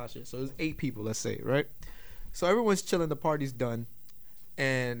and Natasha. So it was 8 people, let's say, right? So everyone's chilling, the party's done.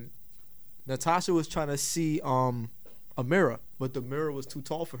 And Natasha was trying to see a mirror, but the mirror was too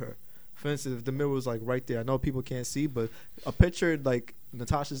tall for her. For instance, if the mirror was like right there, I know people can't see, but a picture like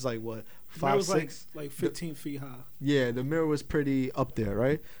Natasha's like what 5'6", like 15 feet high. Yeah, the mirror was pretty up there,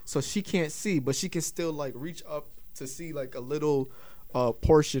 right? So she can't see, but she can still like reach up to see like a little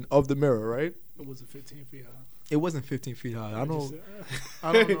portion of the mirror, right? It wasn't 15 feet high. It wasn't 15 feet high. I don't know.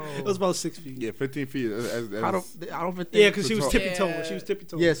 It was about 6 feet. Yeah, 15 feet. I don't think. Yeah, because she was tippy-toeing. She was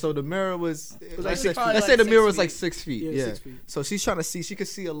tippy-toeing. Yeah, so the mirror was. Let's say the mirror was like 6 feet. Yeah. 6 feet. So she's trying to see. She can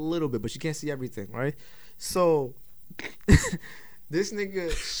see a little bit, but she can't see everything, right? So this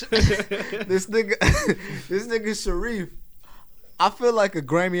nigga Sharif. I feel like a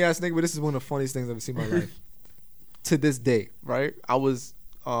grimy ass nigga, but this is one of the funniest things I've ever seen in my life. To this day, right? I was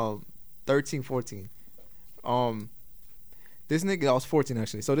 13, 14. This nigga, I was 14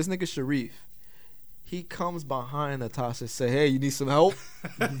 actually. So this nigga Sharif, he comes behind Natasha and say, "Hey, you need some help?"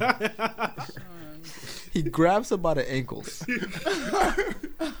 He grabs her by the ankles.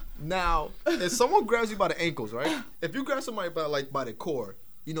 Now, if someone grabs you by the ankles, right? If you grab somebody by the core,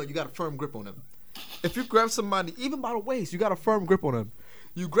 you know, you got a firm grip on them. If you grab somebody even by the waist, you got a firm grip on them.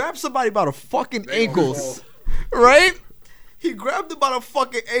 You grab somebody by the fucking ankles, right? He grabbed him by the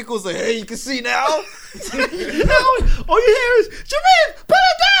fucking ankles like, "Hey, you can see now?" All you hear is, "Sharif, put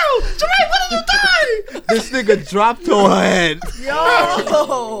it down! Sharif, what are you doing?" This nigga dropped to her head.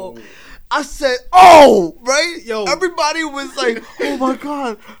 Yo! I said, "Oh!" Right? Yo. Everybody was like, "Oh my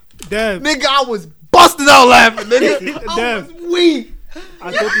God." Damn. Nigga, I was busting out laughing, nigga. I was weak.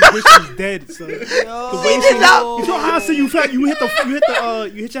 I thought this bitch was dead, son. The way she, you know how I see you hit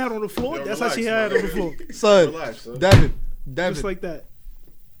your head on the floor? Yo, That's relax, how she had man. on the floor. Son, Relax, son. Devin. Just like that.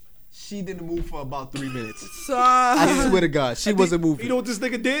 She didn't move for about 3 minutes. Son. I swear to God, she wasn't moving. You know what this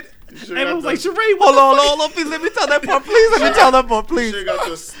nigga did? Sure And I was like, the- Sheree, Hold on, please let me tell that part. Please let me tell that part, please. Shit got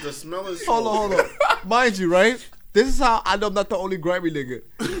the smell of Hold on. Mind you, right? This is how I know I'm not the only grimy nigga.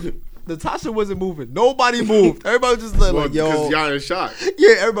 Natasha wasn't moving. Nobody moved. Everybody was just like, yo. Because y'all in shock.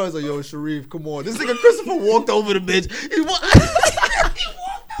 Yeah, everybody's like, yo, Sharif, come on. This nigga Christopher walked over the bitch. He walked over.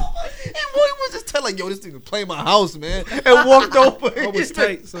 He was just telling, yo, this nigga play my house, man. And walked over. I was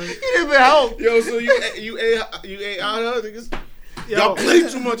tight, son. He didn't even help. Yo, so you ate out of her niggas? Y'all play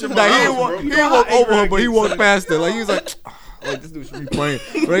too much in my Nah, he house, didn't walk, bro. he didn't walk over her, but he walked past her. Like, he was like, like this dude should be playing.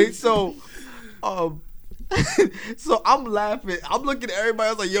 Right? So, so I'm laughing. I'm looking at everybody.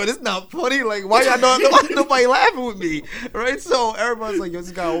 I was like, yo, this not funny. Like, why y'all nobody laughing with me? Right? So everybody's like, yo,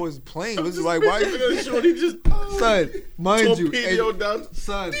 this guy always playing. This is like, why? Shorty just Son, mind you, torpedo down.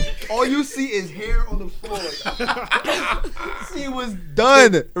 son, all you see is hair on the floor. Like, she was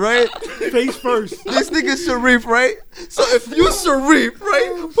done, right? Face first. This nigga Sharif, right? So if you Sharif,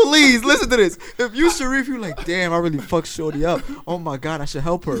 right? Please listen to this. If you Sharif, you like, damn, I really fucked Shorty up. Oh my God, I should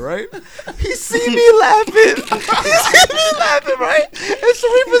help her, right? He see me laughing. He see me laughing, right? And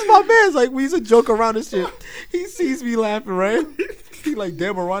Sharif is my man. It's like we used to joke around and shit. He sees me laughing, right? He like,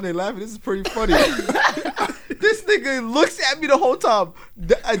 damn, around there laughing. This is pretty funny. This nigga looks at me the whole time.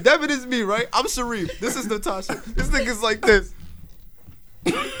 Devin is me, right? I'm Sharif. This is Natasha. This nigga's like this.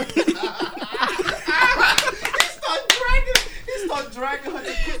 He start dragging her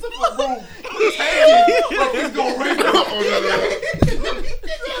to Christopher's room. He's hanging. Like he's going right now.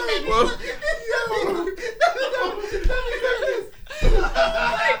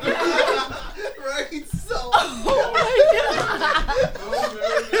 Right? So. Oh my God.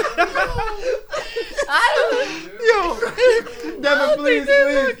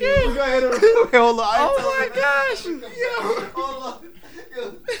 Wait, hold on. Oh my gosh. Hold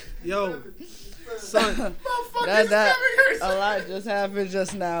on. Yo, son. That a lot just happened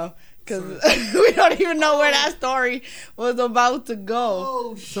just now. Cause we don't even know where that story was about to go.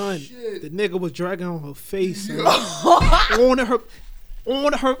 Oh, Son, shit. the nigga was dragging on her face. Son. on her.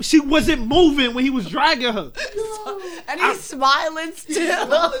 She wasn't moving when he was dragging her. And he's smiling still.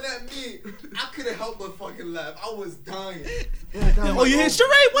 Smiling at me. I couldn't help but fucking laugh. I was dying. Oh, you hear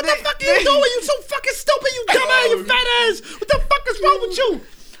Sheree? What the fuck are you doing? You so fucking stupid, you dumbass, you fat ass. What the fuck is wrong with you?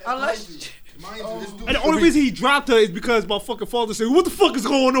 Unless And the only reason he dropped her is because my fucking father said, "What the fuck is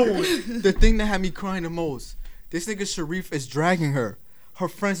going on?" The thing that had me crying the most, this nigga Sharif is dragging her. Her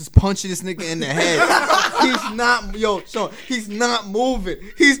friends is punching this nigga in the head. He's not, Sean, he's not moving.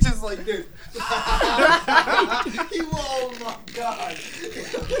 He's just like this. Oh my God.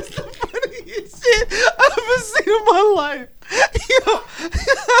 It's the funniest shit I've ever seen in my life.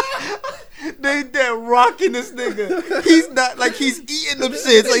 They're rocking this nigga. He's not, like, he's eating them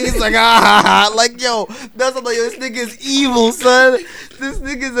shits. Like, he's like, like, yo, that's what, like, yo, this nigga is evil, son. This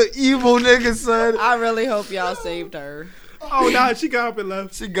nigga's an evil nigga, son. I really hope y'all saved her. Oh, nah, she got up and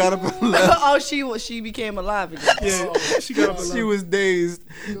left. She got up and left. Oh, she became alive again. Yeah, she got up and left. She was dazed.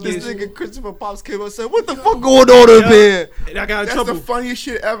 This nigga Christopher Pops came up and said, "What the fuck going on up here?" And I got in That's trouble. the funniest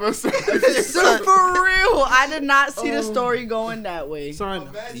shit ever. So for real, I did not see the story going that way. Son,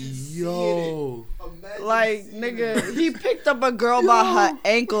 Yo. Like, nigga, he picked up a girl by her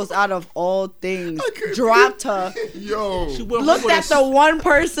ankles out of all things, dropped her, Yo. she went looked home at with the one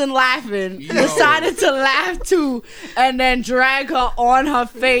person laughing, decided to laugh too, and then drag her on her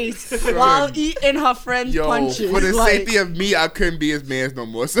face while eating her friend's punches. For the Like, safety of me, I couldn't be his man no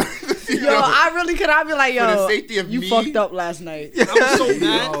more. So, I really could. I'd be like, For the yo, safety of you me. fucked up last night. I was so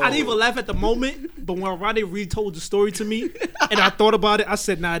mad. I didn't even laugh at the moment, but when Ronnie retold the story to me and I thought about it, I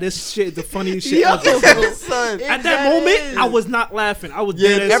said, nah, this shit is the funniest shit Yo. ever. Son. At that moment, I was not laughing. I was Yeah,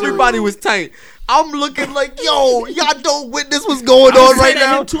 dead ass everybody serious. was tight. I'm looking like, yo, y'all don't witness what's going I was on right saying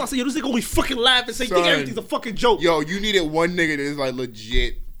that now. too. I said, yo, this nigga always fucking laugh and say, think Son. everything's a fucking joke. Yo, you needed one nigga that is like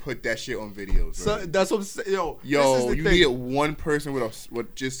legit put that shit on videos. So, Right? that's what I'm saying. Yo, this is Yo, the you thing. needed one person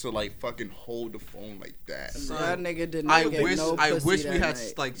with just to like fucking hold the phone like that. That nigga did not get no pussy we that had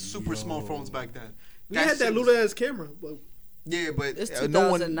night. like super small phones back then. We had that little ass camera. But Yeah, but It's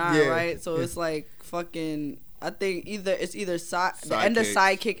no one. 2009, Yeah, right? So yeah. it's like fucking. I think the end of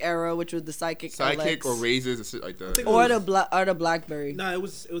Sidekick era, which was the Sidekick Sidekick LX, or razors and shit like that. or the BlackBerry. nah, I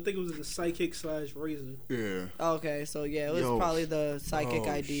think it was the Psychic / Razor. Yeah. Okay, so yeah, it was Yo. probably the Psychic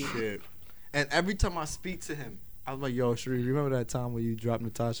ID. Shit. And every time I speak to him, I'm like, yo, Sheree, remember that time where you dropped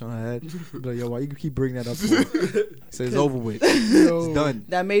Natasha on her head? I'm like, yo, why you keep bringing that up for? So it's over with. It's done.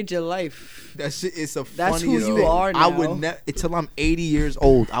 That made your life. That shit is a That's funny who you are I now. would never, until I'm 80 years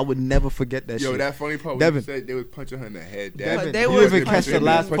old, I would never forget that Yo, shit. that funny part when Devin. you said they was punching her in the head. Devin, They you were didn't even catch the punching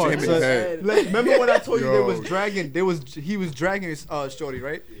last him part. in the So, head. like, remember when I told you there Yo. was dragging? He was dragging his shorty,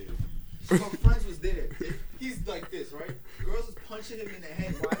 right? So my friends was there. He's like this, right? Girls was punching him in the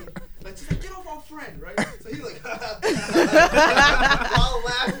head. Why? Like, just like, get off our friend, right? So he's like, while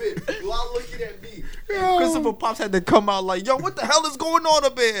laughing, while looking at me. And Christopher Pops had to come out like, yo, what the hell is going on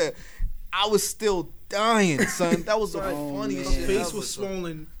up here? I was still dying, son. That was the funniest Her shit. face ever, was son.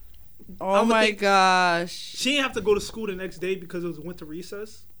 swollen. Oh would my think- gosh. She didn't have to go to school the next day because it was winter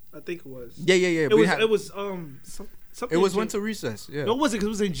recess. I think it was. Yeah. It was. It was something. It was in winter recess. Yeah. No, it wasn't. 'Cause it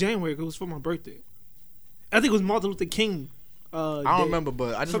was in January. 'Cause it was for my birthday. I think it was Martin Luther King. I don't remember,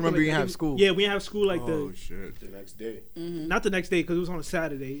 but I just Something remember you like didn't that. have school. Yeah, we didn't have school like Oh shit. The next day. not the next day because it was on a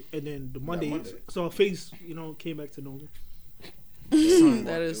Saturday, and then the Monday. Monday. So her face, came back to normal.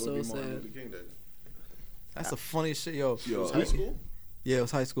 That is It so would be Martin sad. Luther King Day. That's the funniest shit, yo. It was high school? Yeah, it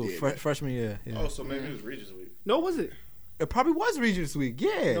was high school, Yeah. freshman year. Yeah. Oh, so maybe it was Regents Week. No, was it? It probably was Regents Week.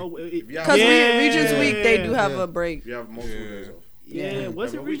 Yeah. No, Yeah. Because Yeah. Regents Week, they do have Yeah. a break. If you have multiple Yeah. days off. yeah.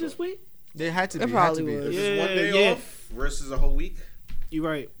 Was it Remember we Regents thought- Week? They had to It be. probably had to was. be. If it's Yeah, one day yeah. off versus a whole week. You're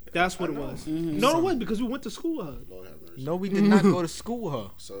right. That's what it was. No, it wasn't because we went to school with her. Lord have mercy. No, we did not go to school with her.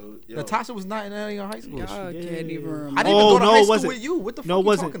 So, yo, Natasha was not in any of high school. Y'all Yeah. can't even remember. I didn't Oh, even go to no, high it school wasn't. with you. What the fuck No, it you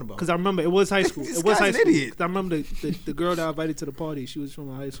wasn't. talking about? Because I remember it was high school. This It was guy's high an school. idiot. 'Cause I remember the girl that I invited to the party. She was from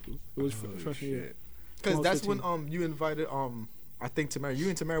my high school. It was freshman year. Because Well, that's 15. when you invited I think Tamara. You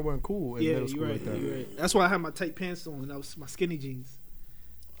and Tamara weren't cool in Yeah, middle school you're right. like that. You're right. That's why I had my tight pants on. That was my skinny jeans.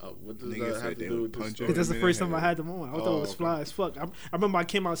 what does Niggas that said have to they do would with this punch story? Because that's the in first the time I head. had them on. I thought Oh, it was okay. fly as fuck. I remember I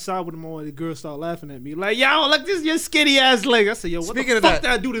came outside with them on and the girls started laughing at me. Like, yo, look, this is your skinny ass leg. I said, yo, what Speaking the of fuck that- did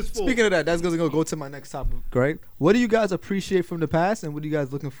I do this for? Speaking of that, that's gonna go to my next topic, right? What do you guys appreciate from the past, and what are you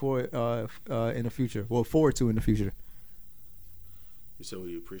guys looking for in the future? Well, forward to in the future. You said what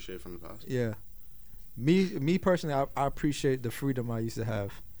you appreciate from the past. Yeah. Me personally, I appreciate the freedom I used to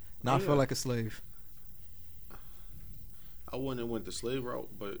have. Now I feel like a slave. I wouldn't have went the slave route,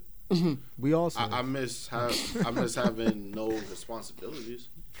 but We also I miss having no responsibilities.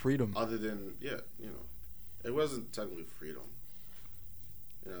 freedom. Other than it wasn't technically freedom.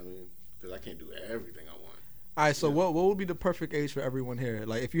 You know what I mean? Because I can't do everything I want. All right, so what would be the perfect age for everyone here?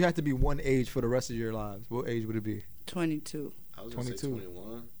 Like, if you had to be one age for the rest of your lives, what age would it be? 22. I was gonna say 22.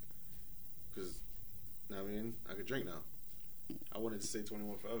 21. Because, you know what I mean? I could drink now. I wanted to say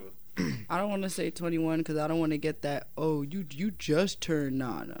 21 forever. I don't want to say 21 because I don't want to get that. Oh, you just turned.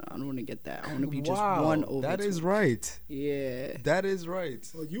 Nah. I don't want to get that. I want to be just one over. That is 20. right. Yeah. That is right.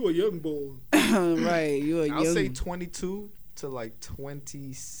 Oh, you a young boy. Right. You a young. I'll say 22 to like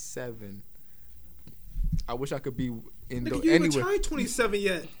 27. I wish I could be in Nigga, the you even anywhere. turned 27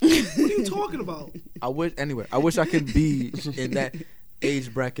 yet. What are you talking about? I wish I could be in that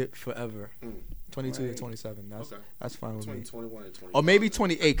age bracket forever. 22 to 27. That's fine with me. 21 and 20. Or maybe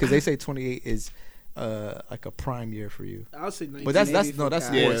 28 because they say 28 is like a prime year for you. I'll say 19. But that's Maybe for more.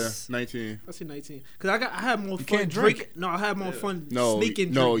 guys. 19. I'll say 19. Because I had more fun can't drink. drinking. No, I had more fun No,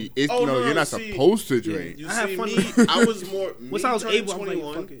 sneaking no, drinking. you're not see, supposed to drink. You I had see, fun. me, I was more. Once me I was turning able, I was like,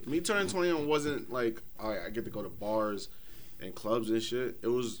 21, fuck it. me turning 21 wasn't like, all right, I get to go to bars and clubs and shit. It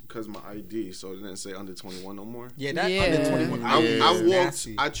was because my ID, so it didn't say under 21 no more. Yeah, that Yeah. under 21. I walked.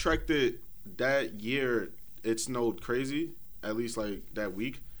 Nasty. I trekked it that year. It snowed crazy, at least like that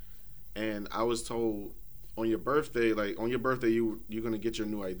week, and I was told on your birthday, you're gonna get your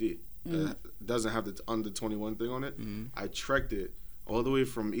new ID. That doesn't have the under 21 thing on it. I trekked it all the way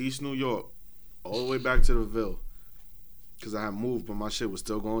from East New York, all the way back to the Ville, because I had moved, but my shit was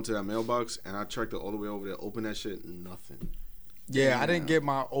still going to that mailbox, and I trekked it all the way over there, opened that shit, nothing. Yeah, I didn't get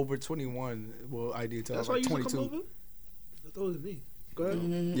my over 21 ID until That's I why was you like used to come 22. over? I thought it was me. Go ahead.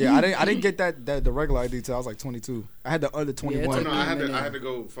 Yeah, I didn't get that the regular ID till I was like 22. I had the under 21. Oh, took no, me I a had minute. to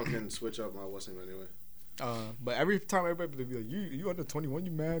go fucking switch up my what's name anyway. But every time everybody would be like, you under 21,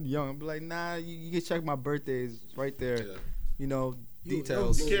 you mad, young. I'm like, nah, you can check my birthdays right there. Yeah. You know, You-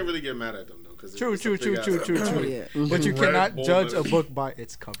 details. You can't really get mad at them though, because True. Yeah. But you Red cannot Bull judge a is- book by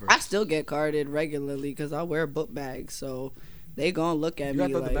its cover. I still get carded regularly because I wear book bags, so they gonna look at You got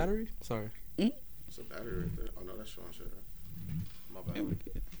me the like. battery? Sorry. It's a battery right there. Oh no, that's Sean shit. My bad.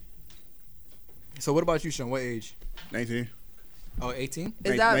 So what about you, Sean? What age? 19. Oh, 18?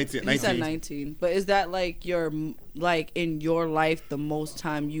 Is that 19, he said 19. 19? But is that like like in your life the most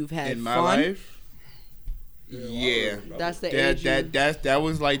time you've had In my fun? life, yeah. That's the age. That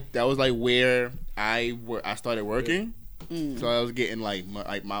was like where I started working. Mm. So I was getting like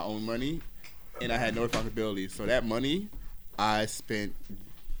my own money, and I had no responsibilities. So that money, I spent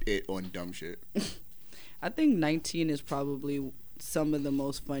it on dumb shit. I think 19 is probably some of the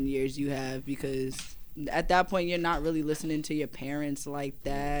most fun years you have because at that point you're not really listening to your parents like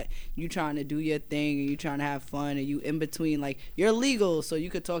that. You trying to do your thing and you trying to have fun and you in between, like you're legal so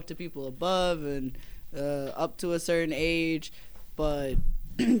you could talk to people above and up to a certain age. But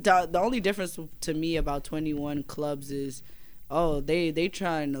the only difference to me about 21 clubs is they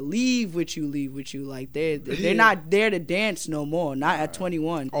trying to leave with you like they're not there to dance no more, not at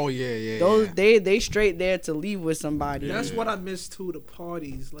 21. Oh, yeah. Those they straight there to leave with somebody. That's what I miss too. The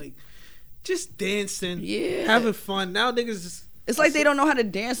parties, like just dancing, Yeah. having fun. Now niggas just It's like they don't know how to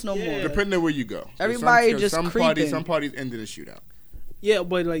dance no Yeah. more. Depending on where you go. Everybody just some creeping. Some parties ended in a shootout. yeah,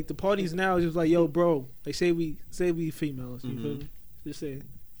 but like the parties now is just like, yo, bro, like say we females, you feel me? Just say.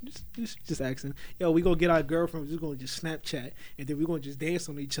 Just asking, yo, we gonna get our girlfriend. We're just gonna just Snapchat, and then we're gonna just dance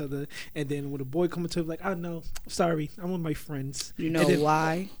on each other. And then when a boy comes to, like, I don't know, sorry, I'm with my friends. You know And then,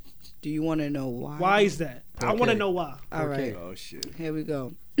 why? Do you want to know why? Why is that? I want to know why. All right, Oh shit. here we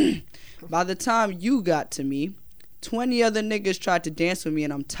go. By the time you got to me, 20 other niggas tried to dance with me,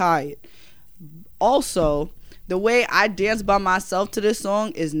 and I'm tired. Also, the way I dance by myself to this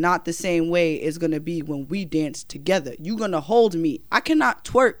song is not the same way it's gonna be when we dance together. You gonna hold me. I cannot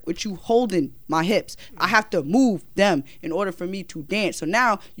twerk with you holding my hips. I have to move them in order for me to dance. So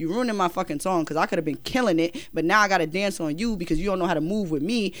now you ruining my fucking song because I could have been killing it, but now I gotta dance on you because you don't know how to move with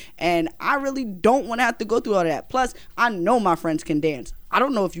me, and I really don't want to have to go through all that. Plus, I know my friends can dance. I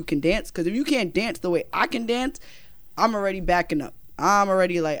don't know if you can dance because if you can't dance the way I can dance, I'm already backing up. I'm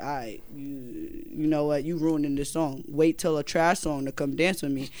already like, all right, you know what? You ruining this song. Wait till a trash song to come dance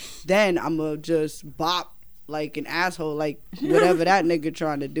with me. Then I'm going to just bop like an asshole, like whatever that nigga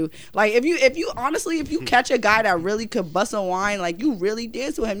trying to do. Like, if you honestly, if you catch a guy that really could bust a wine, like, you really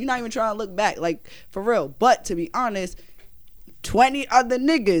dance with him. You're not even trying to look back. Like, for real. But to be honest, 20 other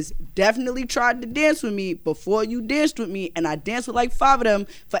niggas definitely tried to dance with me before you danced with me, and I danced with like 5 of them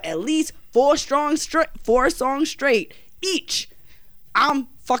for at least 4 songs straight each. I'm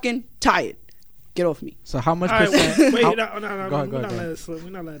fucking tired. Get off me. So how much All right, percent? wait, how- no, Go ahead, we're not go letting ahead. it slide. We're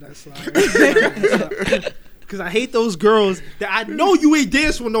not letting that slide. Because I hate those girls that I know you ain't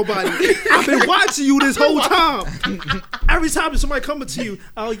dancing with nobody. I've been watching you this whole time. Every time somebody coming to you,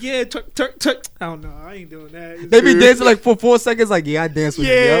 oh yeah, tuck. Oh no, I ain't doing that. They be dancing like for 4 seconds. Like, yeah, I danced with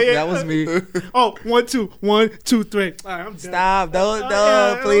you. Yeah, Yep, yeah. that was me. Oh, 1, 2, 1, 2, 3. All right, I'm done. Stop! Don't, Yeah,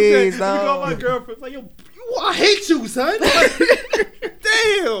 don't, please, okay. You go, my don't. girlfriend. Like, yo, I hate you, son. Like,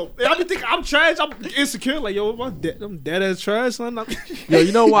 damn. And I be thinking I'm trash. I'm insecure. Like, yo, I'm dead ass trash, son. Yo,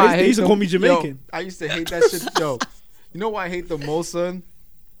 you know why I They hate used to them? call me Jamaican. Yo, I used to hate that shit. Yo, you know why I hate the most, son?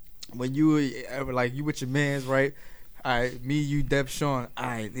 When you like you with your mans, right? Alright, me, you, Deb, Sean.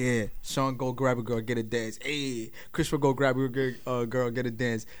 Alright, yeah. Sean go grab a girl, get a dance. Hey, Chris will go grab a girl, get a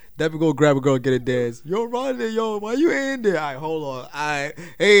dance. Deb will go grab a girl, get a dance. Yo, Ronnie, yo, why you in there? Alright, hold on. Alright,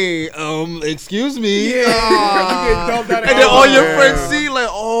 hey, excuse me. Yeah. Ah. You get dumped out of And then all your Yeah. friends see like,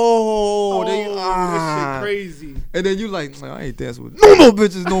 oh, they this shit crazy. and then you like, I ain't dancing with no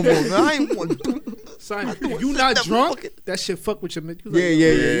bitches no more, man. I ain't want to. Son, if you not drunk, that shit fuck with your man. You like,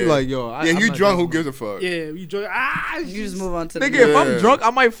 Yeah. You like, yo. Yeah, you drunk, who gives a fuck? Yeah, you drunk. You just move on to the Nigga, if Yeah. I'm drunk, I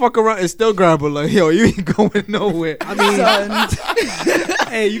might fuck around and still grab her. Like, yo, you ain't going nowhere. I mean, Son.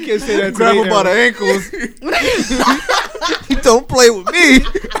 hey, you can't say that to Grab me. her by the ankles. You don't play with me.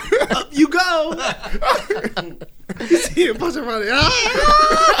 Up you go. You see it pushing around there.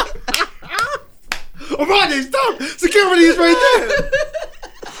 Oh, Rodney, stop! Security is right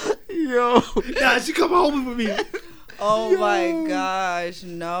there. Yo. Nah, she come home with me. Oh my gosh,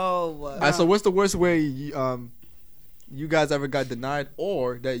 no. Alright, so what's the worst way you guys ever got denied,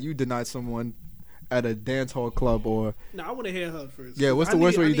 or that you denied someone at a dance hall club, or Nah, I want to hear her first. yeah, what's the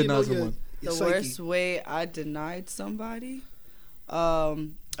worst way you denied someone? The worst way I denied somebody?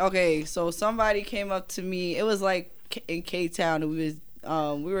 Okay, so somebody came up to me. It was like in K-Town, and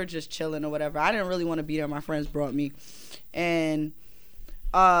we were just chilling or whatever. I didn't really want to be there. My friends brought me, and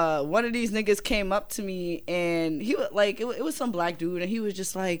one of these niggas came up to me, and he was like, it was some black dude, and he was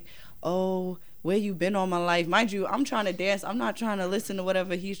just like, oh, where you been all my life? Mind you, I'm trying to dance. I'm not trying to listen to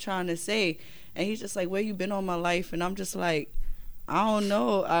whatever he's trying to say. And he's just like, where you been all my life? And I'm just like, I don't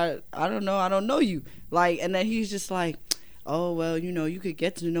know. I don't know. I don't know you. Like, and then he's just like, oh, well, you know, you could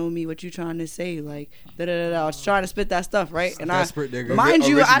get to know me. What you trying to say? Like, I was trying to spit that stuff, right? And Desperate nigga. mind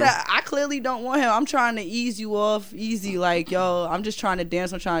you, Original. I clearly don't want him. I'm trying to ease you off easy. Like, yo, I'm just trying to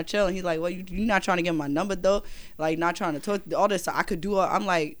dance. I'm trying to chill. And he's like, well, you not trying to get my number, though? Like, not trying to talk. All this, I could do. I'm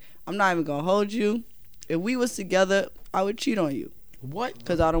like, I'm not even going to hold you. If we was together, I would cheat on you. What?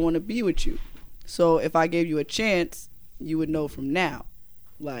 Because I don't want to be with you. So if I gave you a chance, you would know from now.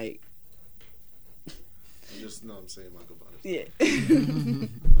 Like, Just know I'm saying my goodbyes. yeah.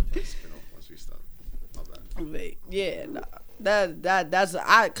 Spin off once we stop. My bad. Wait, yeah, nah. That's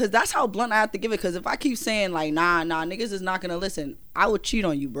cause that's how blunt I have to give it. Cause if I keep saying like nah, niggas is not gonna listen, I would cheat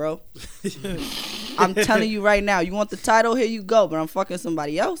on you, bro. I'm telling you right now. You want the title? Here you go. But I'm fucking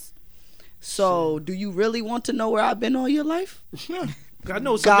somebody else. So do you really want to know where I've been all your life? I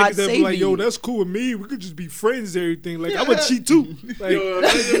know some God niggas that be save like, yo, you. that's cool with me. We could just be friends and everything. Like, I'm a cheat too. Like, Yo,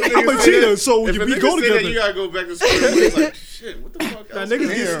 I'm a cheater, so if we a nigga go say that, together. you gotta go back to square one. It's like, shit, what the fuck? Nah, else niggas can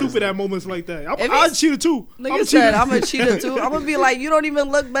get I do? stupid at moments like that. If I'm a it's- cheater too. Nigga said I'm a cheater too. I'm gonna be like, you don't even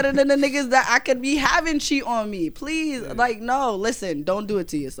look better than the niggas that I could be having cheat on me. Please, like, no, listen, don't do it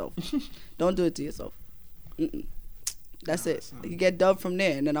to yourself. Don't do it to yourself. Mm-mm. That's it. You get dubbed from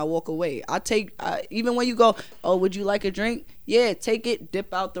there, and then I walk away. I take even when you go, oh, would you like a drink? Yeah, take it.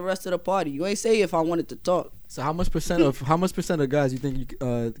 Dip out the rest of the party. You ain't say if I wanted to talk. So how much percent of guys you think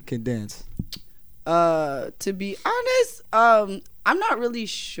you can dance? To be honest, I'm not really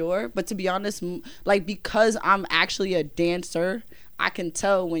sure, but to be honest, like, because I'm actually a dancer, I can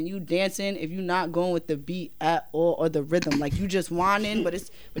tell when you dancing if you're not going with the beat at all or the rhythm. Like, you just whining, but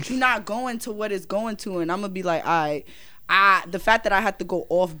you're not going to what it's going to, and I'm gonna be like, all right. The fact that I had to go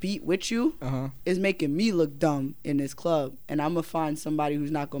off beat with you is making me look dumb in this club, and I'm gonna find somebody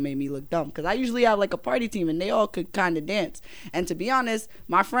who's not gonna make me look dumb, because I usually have like a party team and they all could kind of dance. And to be honest,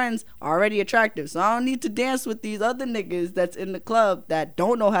 my friends are already attractive, so I don't need to dance with these other niggas that's in the club that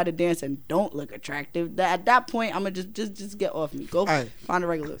don't know how to dance and don't look attractive. At that point, I'm gonna just get off me. Go Alright. find a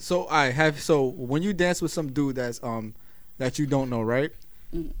regular. So so when you dance with some dude that's that you don't know, right?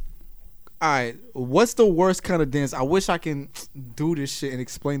 All right, what's the worst kind of dance? I wish I can do this shit and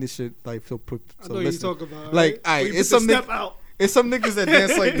explain this shit like so. I know you talk about. Like, right? alright, When you it's put the some step out. It's some niggas that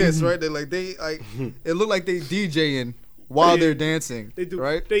dance like this, right? They it look like they DJing while they're dancing. They do.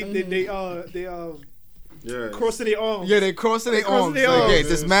 Right? They Yeah. crossing their arms. Yeah, they crossing their arms. their Like, arms. yeah,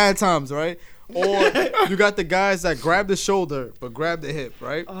 just mad times, right? Or you got the guys that grab the shoulder but grab the hip,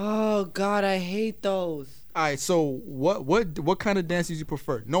 right? Oh God, I hate those. All right, so what kind of dances you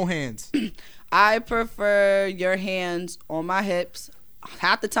prefer? No hands. I prefer your hands on my hips.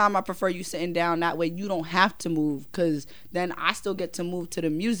 Half the time I prefer you sitting down. That way you don't have to move, because then I still get to move to the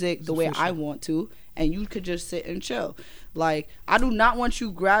music the way I want to, and you could just sit and chill. Like, I do not want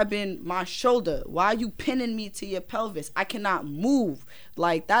you grabbing my shoulder. Why are you pinning me to your pelvis? I cannot move.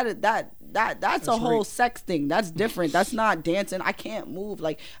 Like, that's a whole sex thing. That's different. That's not dancing. I can't move.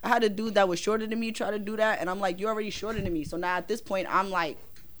 Like, I had a dude that was shorter than me try to do that, and I'm like, you're already shorter than me. So now at this point, I'm like,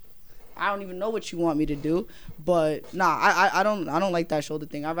 I don't even know what you want me to do. But nah, I don't like that shoulder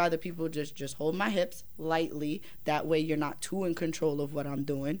thing. I'd rather people just hold my hips lightly. That way you're not too in control of what I'm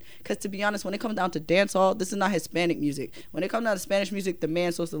doing. Because to be honest, when it comes down to dance hall, this is not Hispanic music. When it comes down to Spanish music, the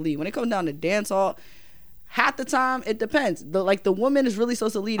man's supposed to lead. When it comes down to dance hall, half the time it depends. The woman is really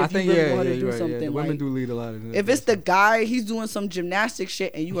supposed to lead if you really want to do something. The women like, do lead a lot of this. if it's the guy, he's doing some gymnastic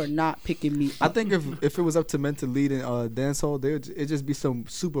shit and you are not picking me I up. think if it was up to men to lead in dance hall, it'd just be some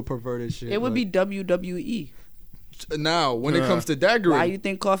super perverted shit. It would be WWE. Now when it comes to daggering. Why you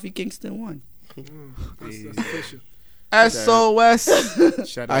think Kofi Kingston won? That's official. SOS.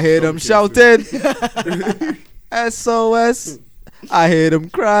 Shout out I hear to them Kofi shouting. SOS. I hear them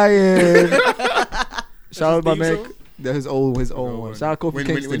crying. Shout out my man. theme song? That's his old one. Shout out Kofi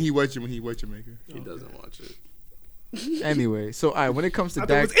Kingston. when he was Jamaica. He doesn't watch it. Anyway, so all right, when it comes to I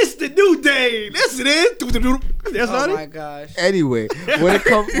thought it was, daggering. it's the new day. Yes, it is. That's not Oh my it. gosh. Anyway, when it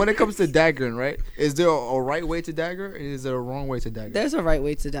comes to daggering, right? Is there a right way to dagger, and is there a wrong way to dagger? There's a right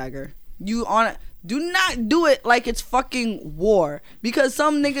way to dagger. Do not do it like it's fucking war. Because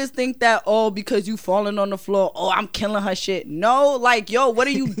some niggas think that, because you falling on the floor, I'm killing her shit. No, like, yo, what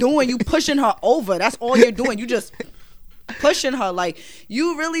are you doing? You pushing her over. That's all you're doing. You just pushing her. Like,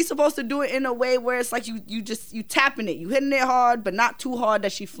 you really supposed to do it in a way where it's like you tapping it. You hitting it hard, but not too hard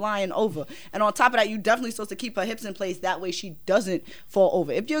that she flying over. And on top of that, you definitely supposed to keep her hips in place. That way she doesn't fall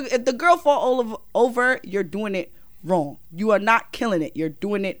over. If the girl fall over, you're doing it wrong. You are not killing it. You're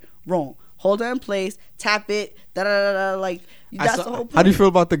doing it wrong. Hold her in place, tap it, like that's the whole point. How do you feel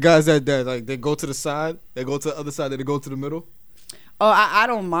about the guys that like they go to the side, they go to the other side, then they go to the middle? Oh, I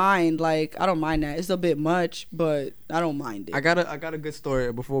don't mind. Like, I don't mind that. It's a bit much, but I don't mind it. I got a good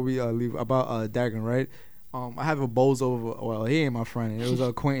story before we leave about daggering, right? I have a bozo. Well, he ain't my friend. It was an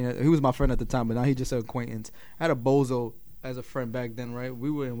acquaintance. He was my friend at the time, but now he just an acquaintance. I had a bozo as a friend back then, right?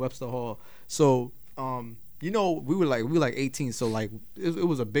 We were in Webster Hall, so we were like 18, so like it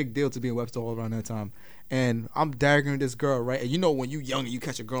was a big deal to be in Webster Hall around that time. And I'm daggering this girl, right? And when you young and you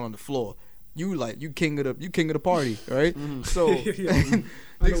catch a girl on the floor, you king of the party, right? So niggas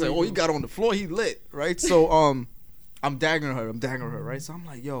like, he got on the floor, he lit, right? So I'm daggering her, right? So I'm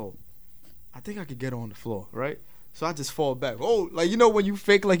like, yo, I think I could get her on the floor, right? So I just fall back. Oh, like when you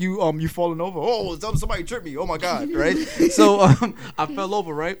fake like you falling over. Oh, somebody tripped me. Oh my god, right? So I fell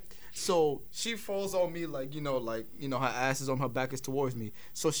over, right? So she falls on me her ass is on her back, is towards me.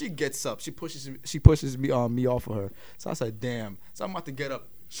 So she gets up, she pushes me off of her. So I said, damn. So I'm about to get up.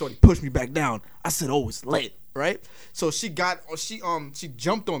 Shorty pushed me back down. I said, it's lit, right? So she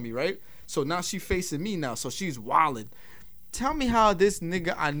jumped on me, right? So now she facing me now. So she's wilding. Tell me how this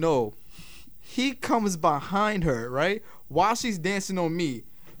nigga I know, he comes behind her, right, while she's dancing on me,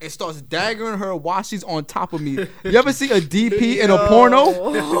 and starts daggering her while she's on top of me. You ever see a DP in a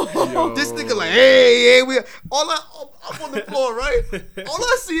porno? This nigga like, hey, I'm on the floor, right? All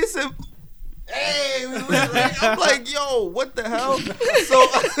I see is him. Hey, I'm like, yo, what the hell? So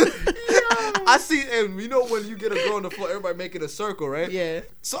I see, and when you get a girl on the floor, everybody making a circle, right? Yeah.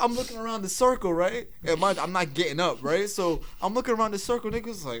 So I'm looking around the circle, right? And I'm not getting up, right? So I'm looking around the circle,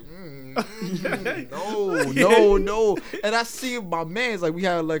 niggas like, no. And I see my man's like, we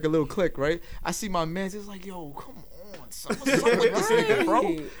had like a little click, right? I see my man's, it's like, yo, come on, son. What's up with this nigga,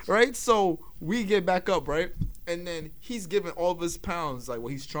 bro? Right? So we get back up, right? And then he's giving all of his pounds, like,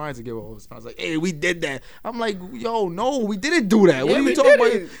 he's trying to give all of his pounds, like, hey, we did that. I'm like, yo, no, we didn't do that. What are you talking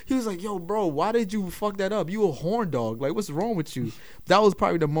about? He was like, yo, bro, why did you fuck that up? You a horn dog. Like, what's wrong with you? That was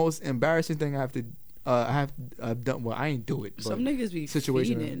probably the most embarrassing thing I've done. Well, I ain't do it. Some niggas be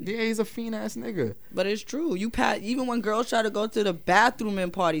fiending. Yeah, he's a fiend ass nigga. But it's true. Even when girls try to go to the bathroom in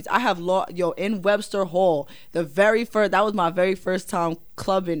parties, I have in Webster Hall, that was my very first time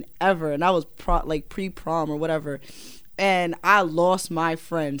clubbing ever, and I was pre-prom or whatever. and I lost my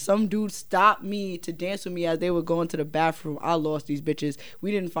friend. Some dude stopped me to dance with me as they were going to the bathroom. I lost these bitches. We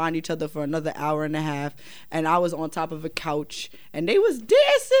didn't find each other for another hour and a half, and I was on top of a couch, and they was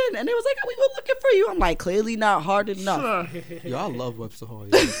dancing, and they was like, "We were looking for you." I'm like, clearly not hard enough. Yo, I love Webster Hall.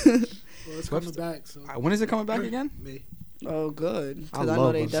 Well, it's coming back. So. When is it coming back again? Me. Oh, good. Because I I know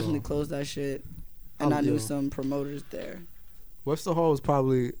love they Webster definitely Hall. closed that shit, and I knew some promoters there. Webster Hall is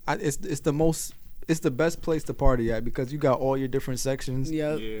probably it's the best place to party at because you got all your different sections.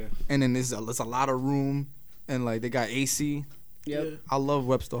 Yep. Yeah. And then there's a lot of room, and like they got AC. Yep. Yeah. I love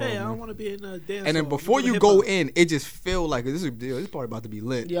Webster Hall. Hey, I man. don't want to be in a dance. And then hall. before I'm in you go hip-hop. in, it just feel like this party about to be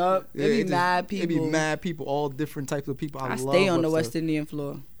lit. Yup. Yeah, It be just- mad It people. be mad people, all different types of people. I love stay on the Webster. West Indian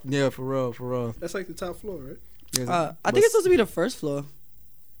floor. Yeah, for real. That's like the top floor, right? Yeah, I think it's supposed to be the first floor.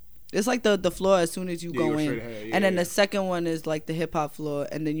 It's like the floor as soon as you go in. straight ahead, And then yeah. the second one is like the hip hop floor,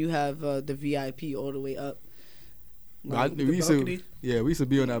 and then you have the VIP all the way up. Like, we used to, balcony? we used to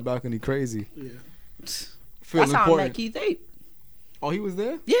be on that balcony crazy. Yeah. Feeling that's how I met important. Keith 8. Oh, he was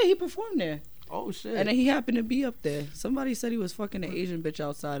there? Yeah, he performed there. Oh shit. And then he happened to be up there. Somebody said he was fucking an Asian bitch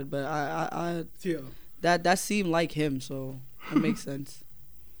outside, but I Yeah. that seemed like him, so it makes sense.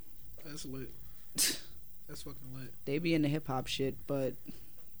 That's lit. That's fucking lit. They be in the hip hop shit, but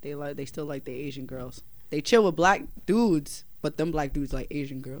they still like the Asian girls. They chill with black dudes, but them black dudes like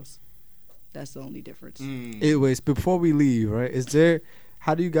Asian girls. That's the only difference. Anyways, before we leave, right? Is there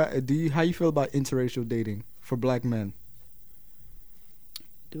how you feel about interracial dating for black men?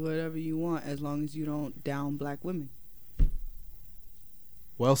 Do whatever you want as long as you don't down black women.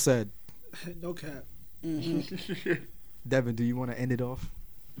 Well said. No cap. Devin, do you want to end it off?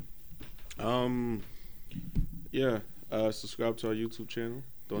 Yeah. Subscribe to our YouTube channel.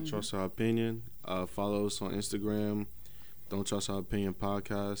 Don't Trust Our Opinion. Follow us on Instagram. Don't Trust Our Opinion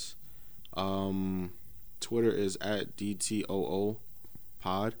Podcast. Twitter is at DTOO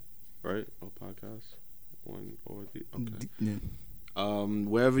Pod, right? Oh, podcast. One or the okay.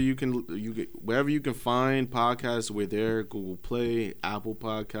 Wherever you can find podcasts, we're there. Google Play, Apple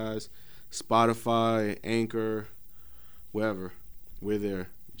Podcasts, Spotify, Anchor, wherever, we're there.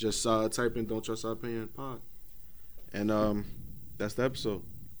 Just type in "Don't Trust Our Opinion" pod, and that's the episode.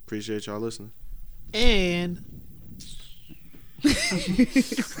 Appreciate y'all listening. And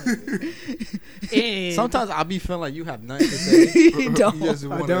Sometimes I be feeling like you have nothing to say. You don't. You just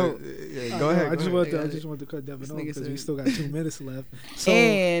wanna, don't. Yeah, go ahead. I just go ahead. want to cut Devin This off nigga because we said- still got 2 minutes left. So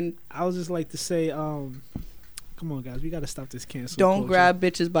And I would just like to say, come on, guys, we got to stop this cancel. don't culture. grab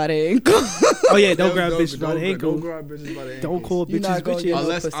bitches by the ankle. Oh yeah, don't grab bitches by the Don't ankle. grab bitches by the ankles. Don't call You bitches not gonna bitches. get no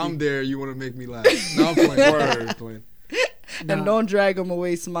Unless pussy. I'm there, you want to make me laugh. No, I'm playing. Word, playing. And don't drag them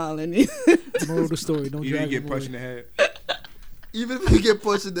away smiling. Moral of the story: don't You drag didn't get them punched in away. the head. Even if you get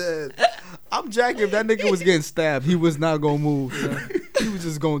pushed in the head, I'm jacking. If that nigga was getting stabbed, he was not gonna move. Son. He was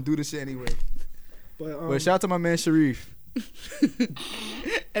just gonna do the shit anyway. But shout out to my man Sharif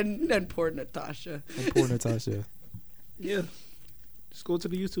and then poor Natasha. and poor Natasha. Yeah, just go to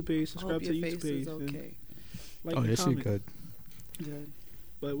the YouTube page, Hope subscribe to your the YouTube face page, is and okay. like Oh and yeah, she comment. good. Good.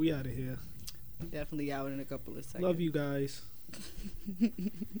 But we out of here. Definitely out in a couple of seconds. Love you guys.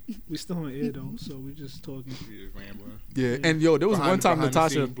 We still on air though, so we just talking. We just rambling. Yeah, and yo, there was one time Behind the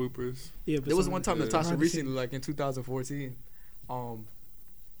Natasha. scene bloopers. Yeah, but There was some- one time Yeah. Natasha behind the recently, scenes. like in 2014,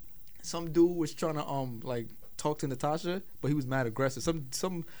 some dude was trying to like talk to Natasha, but he was mad aggressive.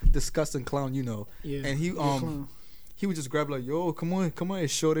 Some disgusting clown, you know. Yeah, And he yeah, clown. he would just grab like, yo, come on,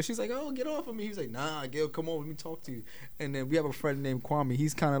 it's shorter. She's like, oh, get off of me. He was like, nah, Gil, come on, let me talk to you. And then we have a friend named Kwame.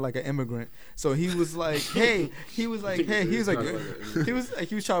 He's kind of like an immigrant. So he was like, he was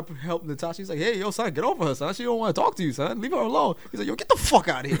trying to help Natasha. He's like, hey, yo, son, get off of her, son. She don't want to talk to you, son. Leave her alone. He's like, yo, get the fuck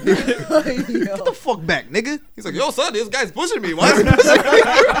out of here. Nigga. Get the fuck back, nigga. He's like, yo, son, this guy's pushing me. Why is he pushing me?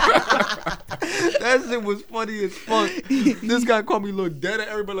 That shit was funny as fuck. This guy called me look dead at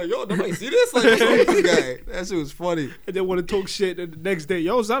everybody like, yo, nobody see this? Like, what's wrong with this guy? That shit was funny. And then want to talk shit, and the next day,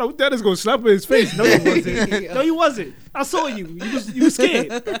 yo, son, that is gonna slap in his face. No, you wasn't. No, you wasn't. I saw you. You was scared.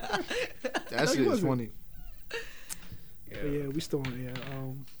 That No, shit he was wasn't. funny. But yeah, we still on air.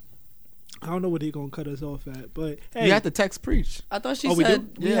 I don't know what they gonna cut us off at, but hey, You have to text preach. I thought she Oh, we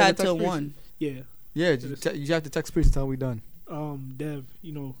said do? we Yeah, had the till text 1. yeah, Yeah, you have to text preach until we done. Dev,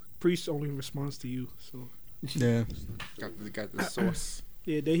 you know, priest only responds to you, so Yeah, Got the sauce.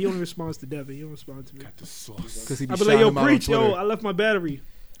 yeah, he only responds to Devin. He don't respond to me. Got the sauce. because he be I be shouting like, yo, him out on preach, Twitter. yo, I left my battery.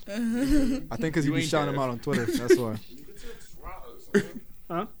 I think because he You be ain't shouting him Dev. out on Twitter. That's why.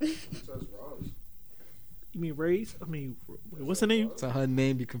 Huh? You mean Rays? I mean, what's her name? So her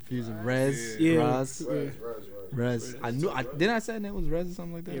name be confusing. Rez, Yeah. Raz. Yeah. Rez. I knew. Didn't I say that name was Rez or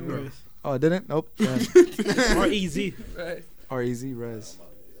something like that? Yeah, Rez. Oh, it didn't? Nope. R-E-Z. R-E-Z, Rez.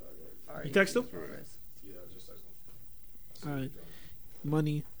 You text him? All right.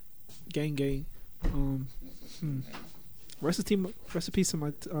 Money, gang. Recipe to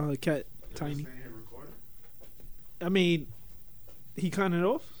my cat, Tiny. I mean, he cutting it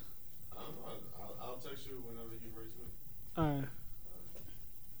off? I'll text you whenever he rates me. Alright.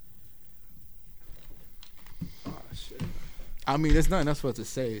 Oh, shit. I mean, there's nothing else for us to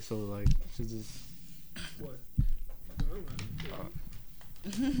say, so, like, should just... What?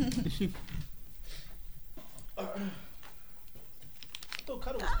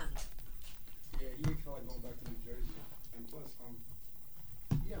 Cut off. Yeah, you didn't feel like going back to New Jersey. And plus,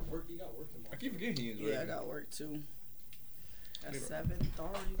 you got work tomorrow. I keep forgetting he is Yeah, I got work too. At 7:30.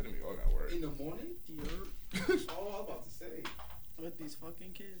 I think we all got work. In the morning? You're Oh, I was about to say. with these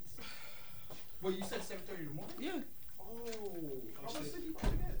fucking kids. Well, you said 7:30 in the morning? Yeah. Oh, I was thinking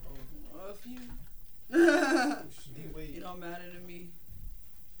about that. A few. Wait. You don't matter to me.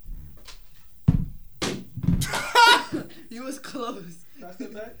 You was close. That's the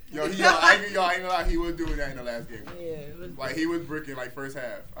back? I ain't gonna lie, he was doing that in the last game. Yeah, it was. Like, he was bricking, like, first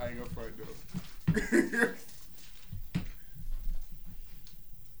half. I ain't gonna front, though.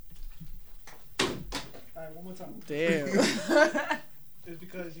 Alright, one more time. Damn. Just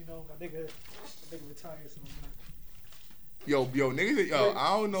because, my nigga retired, so I'm not. Yo, niggas, I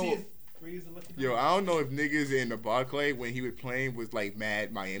don't know. Raise the lucky Yo, I don't know if niggas in the Barclay when he was playing was like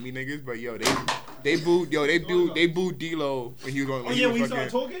mad Miami niggas, but yo, they booed D-Lo when he was on. When he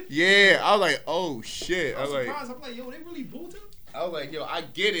started talking? Yeah, I was like, oh shit. I was surprised. I'm like, yo, they really booed him? I was like, yo, I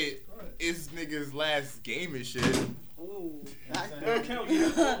get it. It's niggas' last game and shit. Ooh. Don't count.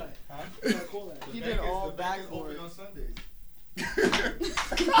 You gotta call that. Huh? You gotta call that. He did all The bank is open backwards. on Sundays.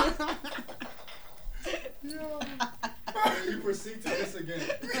 You proceed to this again.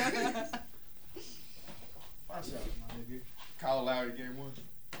 Watch out, my nigga. Kyle Lowry game 1.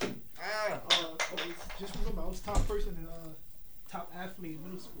 Just remember, I was top person in top athlete in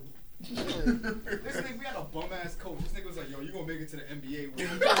middle school. This nigga, we had a bum ass coach. This nigga was like, yo, you gonna make it to the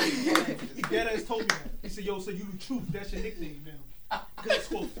NBA. He dead ass told me that. He said, yo, so you the truth. That's your nickname now. Because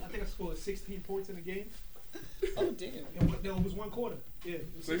I think I scored 16 points in the game. Oh damn. And it was one quarter. Yeah.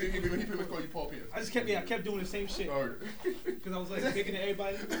 So he pretty much called you Paul Pierce. I kept doing the same shit. Okay. Because I was like bigger than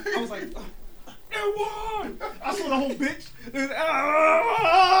everybody. I was like, and one! I saw the whole bitch.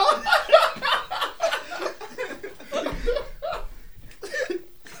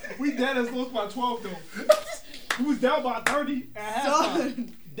 We dead as lost by 12 though. We was down by 30 at halftime.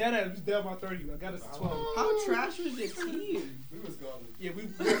 Dead ass was down by 30. I got us to 12. How trash was your team? We was gone. Yeah, we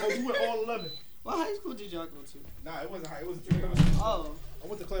went all 11. What high school did y'all go to? Nah, it wasn't high. It was Oh. I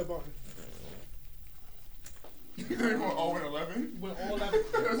went to Claire Barton. You went 0-11? We went all 11.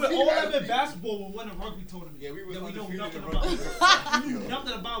 We went all 11 basketball. We won a rugby tournament. Yeah, we was that we know undefeated nothing in about. rugby. We knew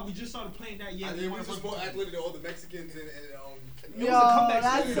nothing about. We just started playing that year. And We then we won a just rugby more tournament. athletic than all the Mexicans and It Yo, was a comeback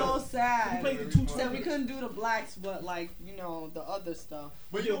that's story, so though. sad. We played the two Said we tournaments. couldn't do the blacks, but like the other stuff.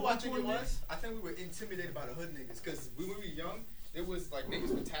 But Yeah, you know what I what think it tournament? was? I think we were intimidated by the hood niggas. Because when we were young, it was like niggas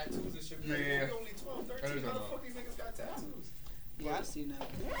with tattoos and shit. We Yeah. we only 12, 13. How the fuck these niggas got tattoos? Yeah, I seen that.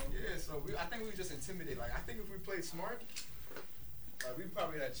 Yeah, so I think we were just intimidated. Like, I think if we played smart, like, we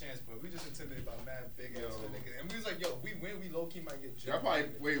probably had a chance, but we just intimidated by mad big ass hood niggas. And we was like, yo, we win, we low key might get Y'all jumped. probably,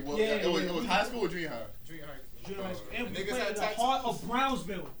 wait, well, Yeah, it was high school or junior high? Junior high school. Junior high school. And we Niggas played had in the tattoos. heart of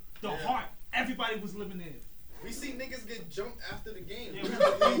Brownsville. The Yeah. heart. Everybody was living there. We see niggas get jumped after the game. Yeah, we we had to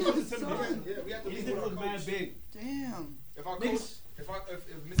was leave. intimidated. Yeah, we had to These leave with niggas our was mad coach. big. Damn. If our Niggas- coach, if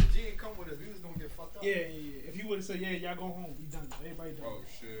Mr. G didn't come with us, we was gonna get fucked up. Yeah. If you would have said, yeah, y'all go home, we done. Everybody done. Oh,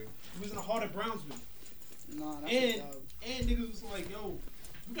 shit. We was in the heart of Brownsville. Nah, that's And what's up. and niggas was like, yo,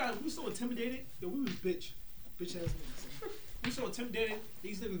 we so intimidated. Yo, we was bitch ass niggas. We so intimidated.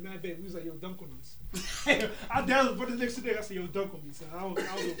 These niggas mad big. We was like, yo, dunk on us. I down for the next nigga. I said, yo, dunk on me, son. I was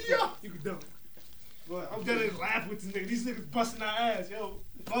you can dunk. But I'm gonna laugh with this nigga. These niggas busting our ass, yo.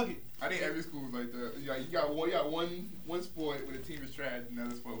 Fuck it. I think every school was like that. You got one sport where the team is trash, and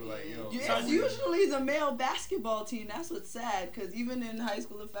another sport was like, yo. It's usually the male basketball team. That's what's sad, because even in high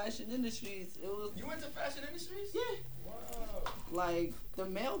school and fashion industries, it was You went to fashion industries? yeah. Wow. Like the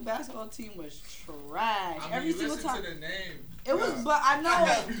male basketball team was trash I mean, every you single listen time. to the name. It was, but I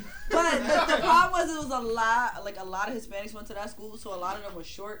know. But the problem was, it was a lot of Hispanics went to that school, so a lot of them were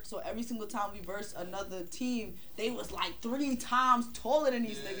short. So every single time we versed another team, they was like 3 times taller than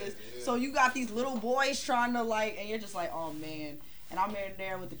these niggas. Yeah. So you got these little boys trying to like, and you're just like, oh man. And I'm in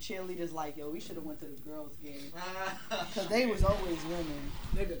there with the cheerleaders like, yo, we should have went to the girls game, cause they was always winning.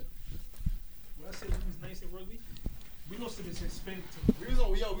 Nigga. When I said we was nice in rugby, we lost to this Hispanic team. We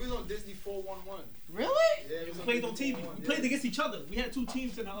was on Disney 411. Really? Yeah, We played on TV. We played against each other. We had two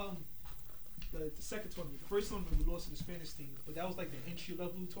teams in the second tournament. The first tournament we lost to the Spanish team, but that was like the entry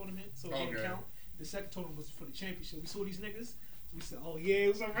level tournament, so it didn't count. The second tournament was for the championship. We saw these niggas. We said, "Oh yeah,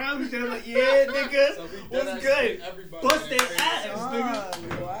 it was around each other." Like, yeah, nigga, So what's good? Bust their ass,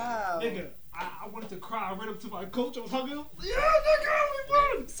 nigga. Oh, wow. Nigga, I wanted to cry. I ran up to my coach. I was hugging him. Yeah, nigga,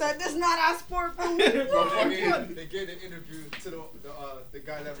 we won. Said this not our sport, boo. They gave an interview to the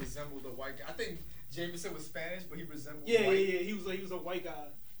guy that resembled the white guy. I think Jameson was Spanish, but he resembled Yeah. white. He was a white guy.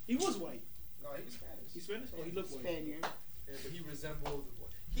 He was white. No, he was Spanish. He's Spanish? Oh, he looked white. Spaniard. Yeah, but he resembled.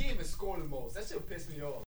 He ain't even scored the most. That shit pissed me off.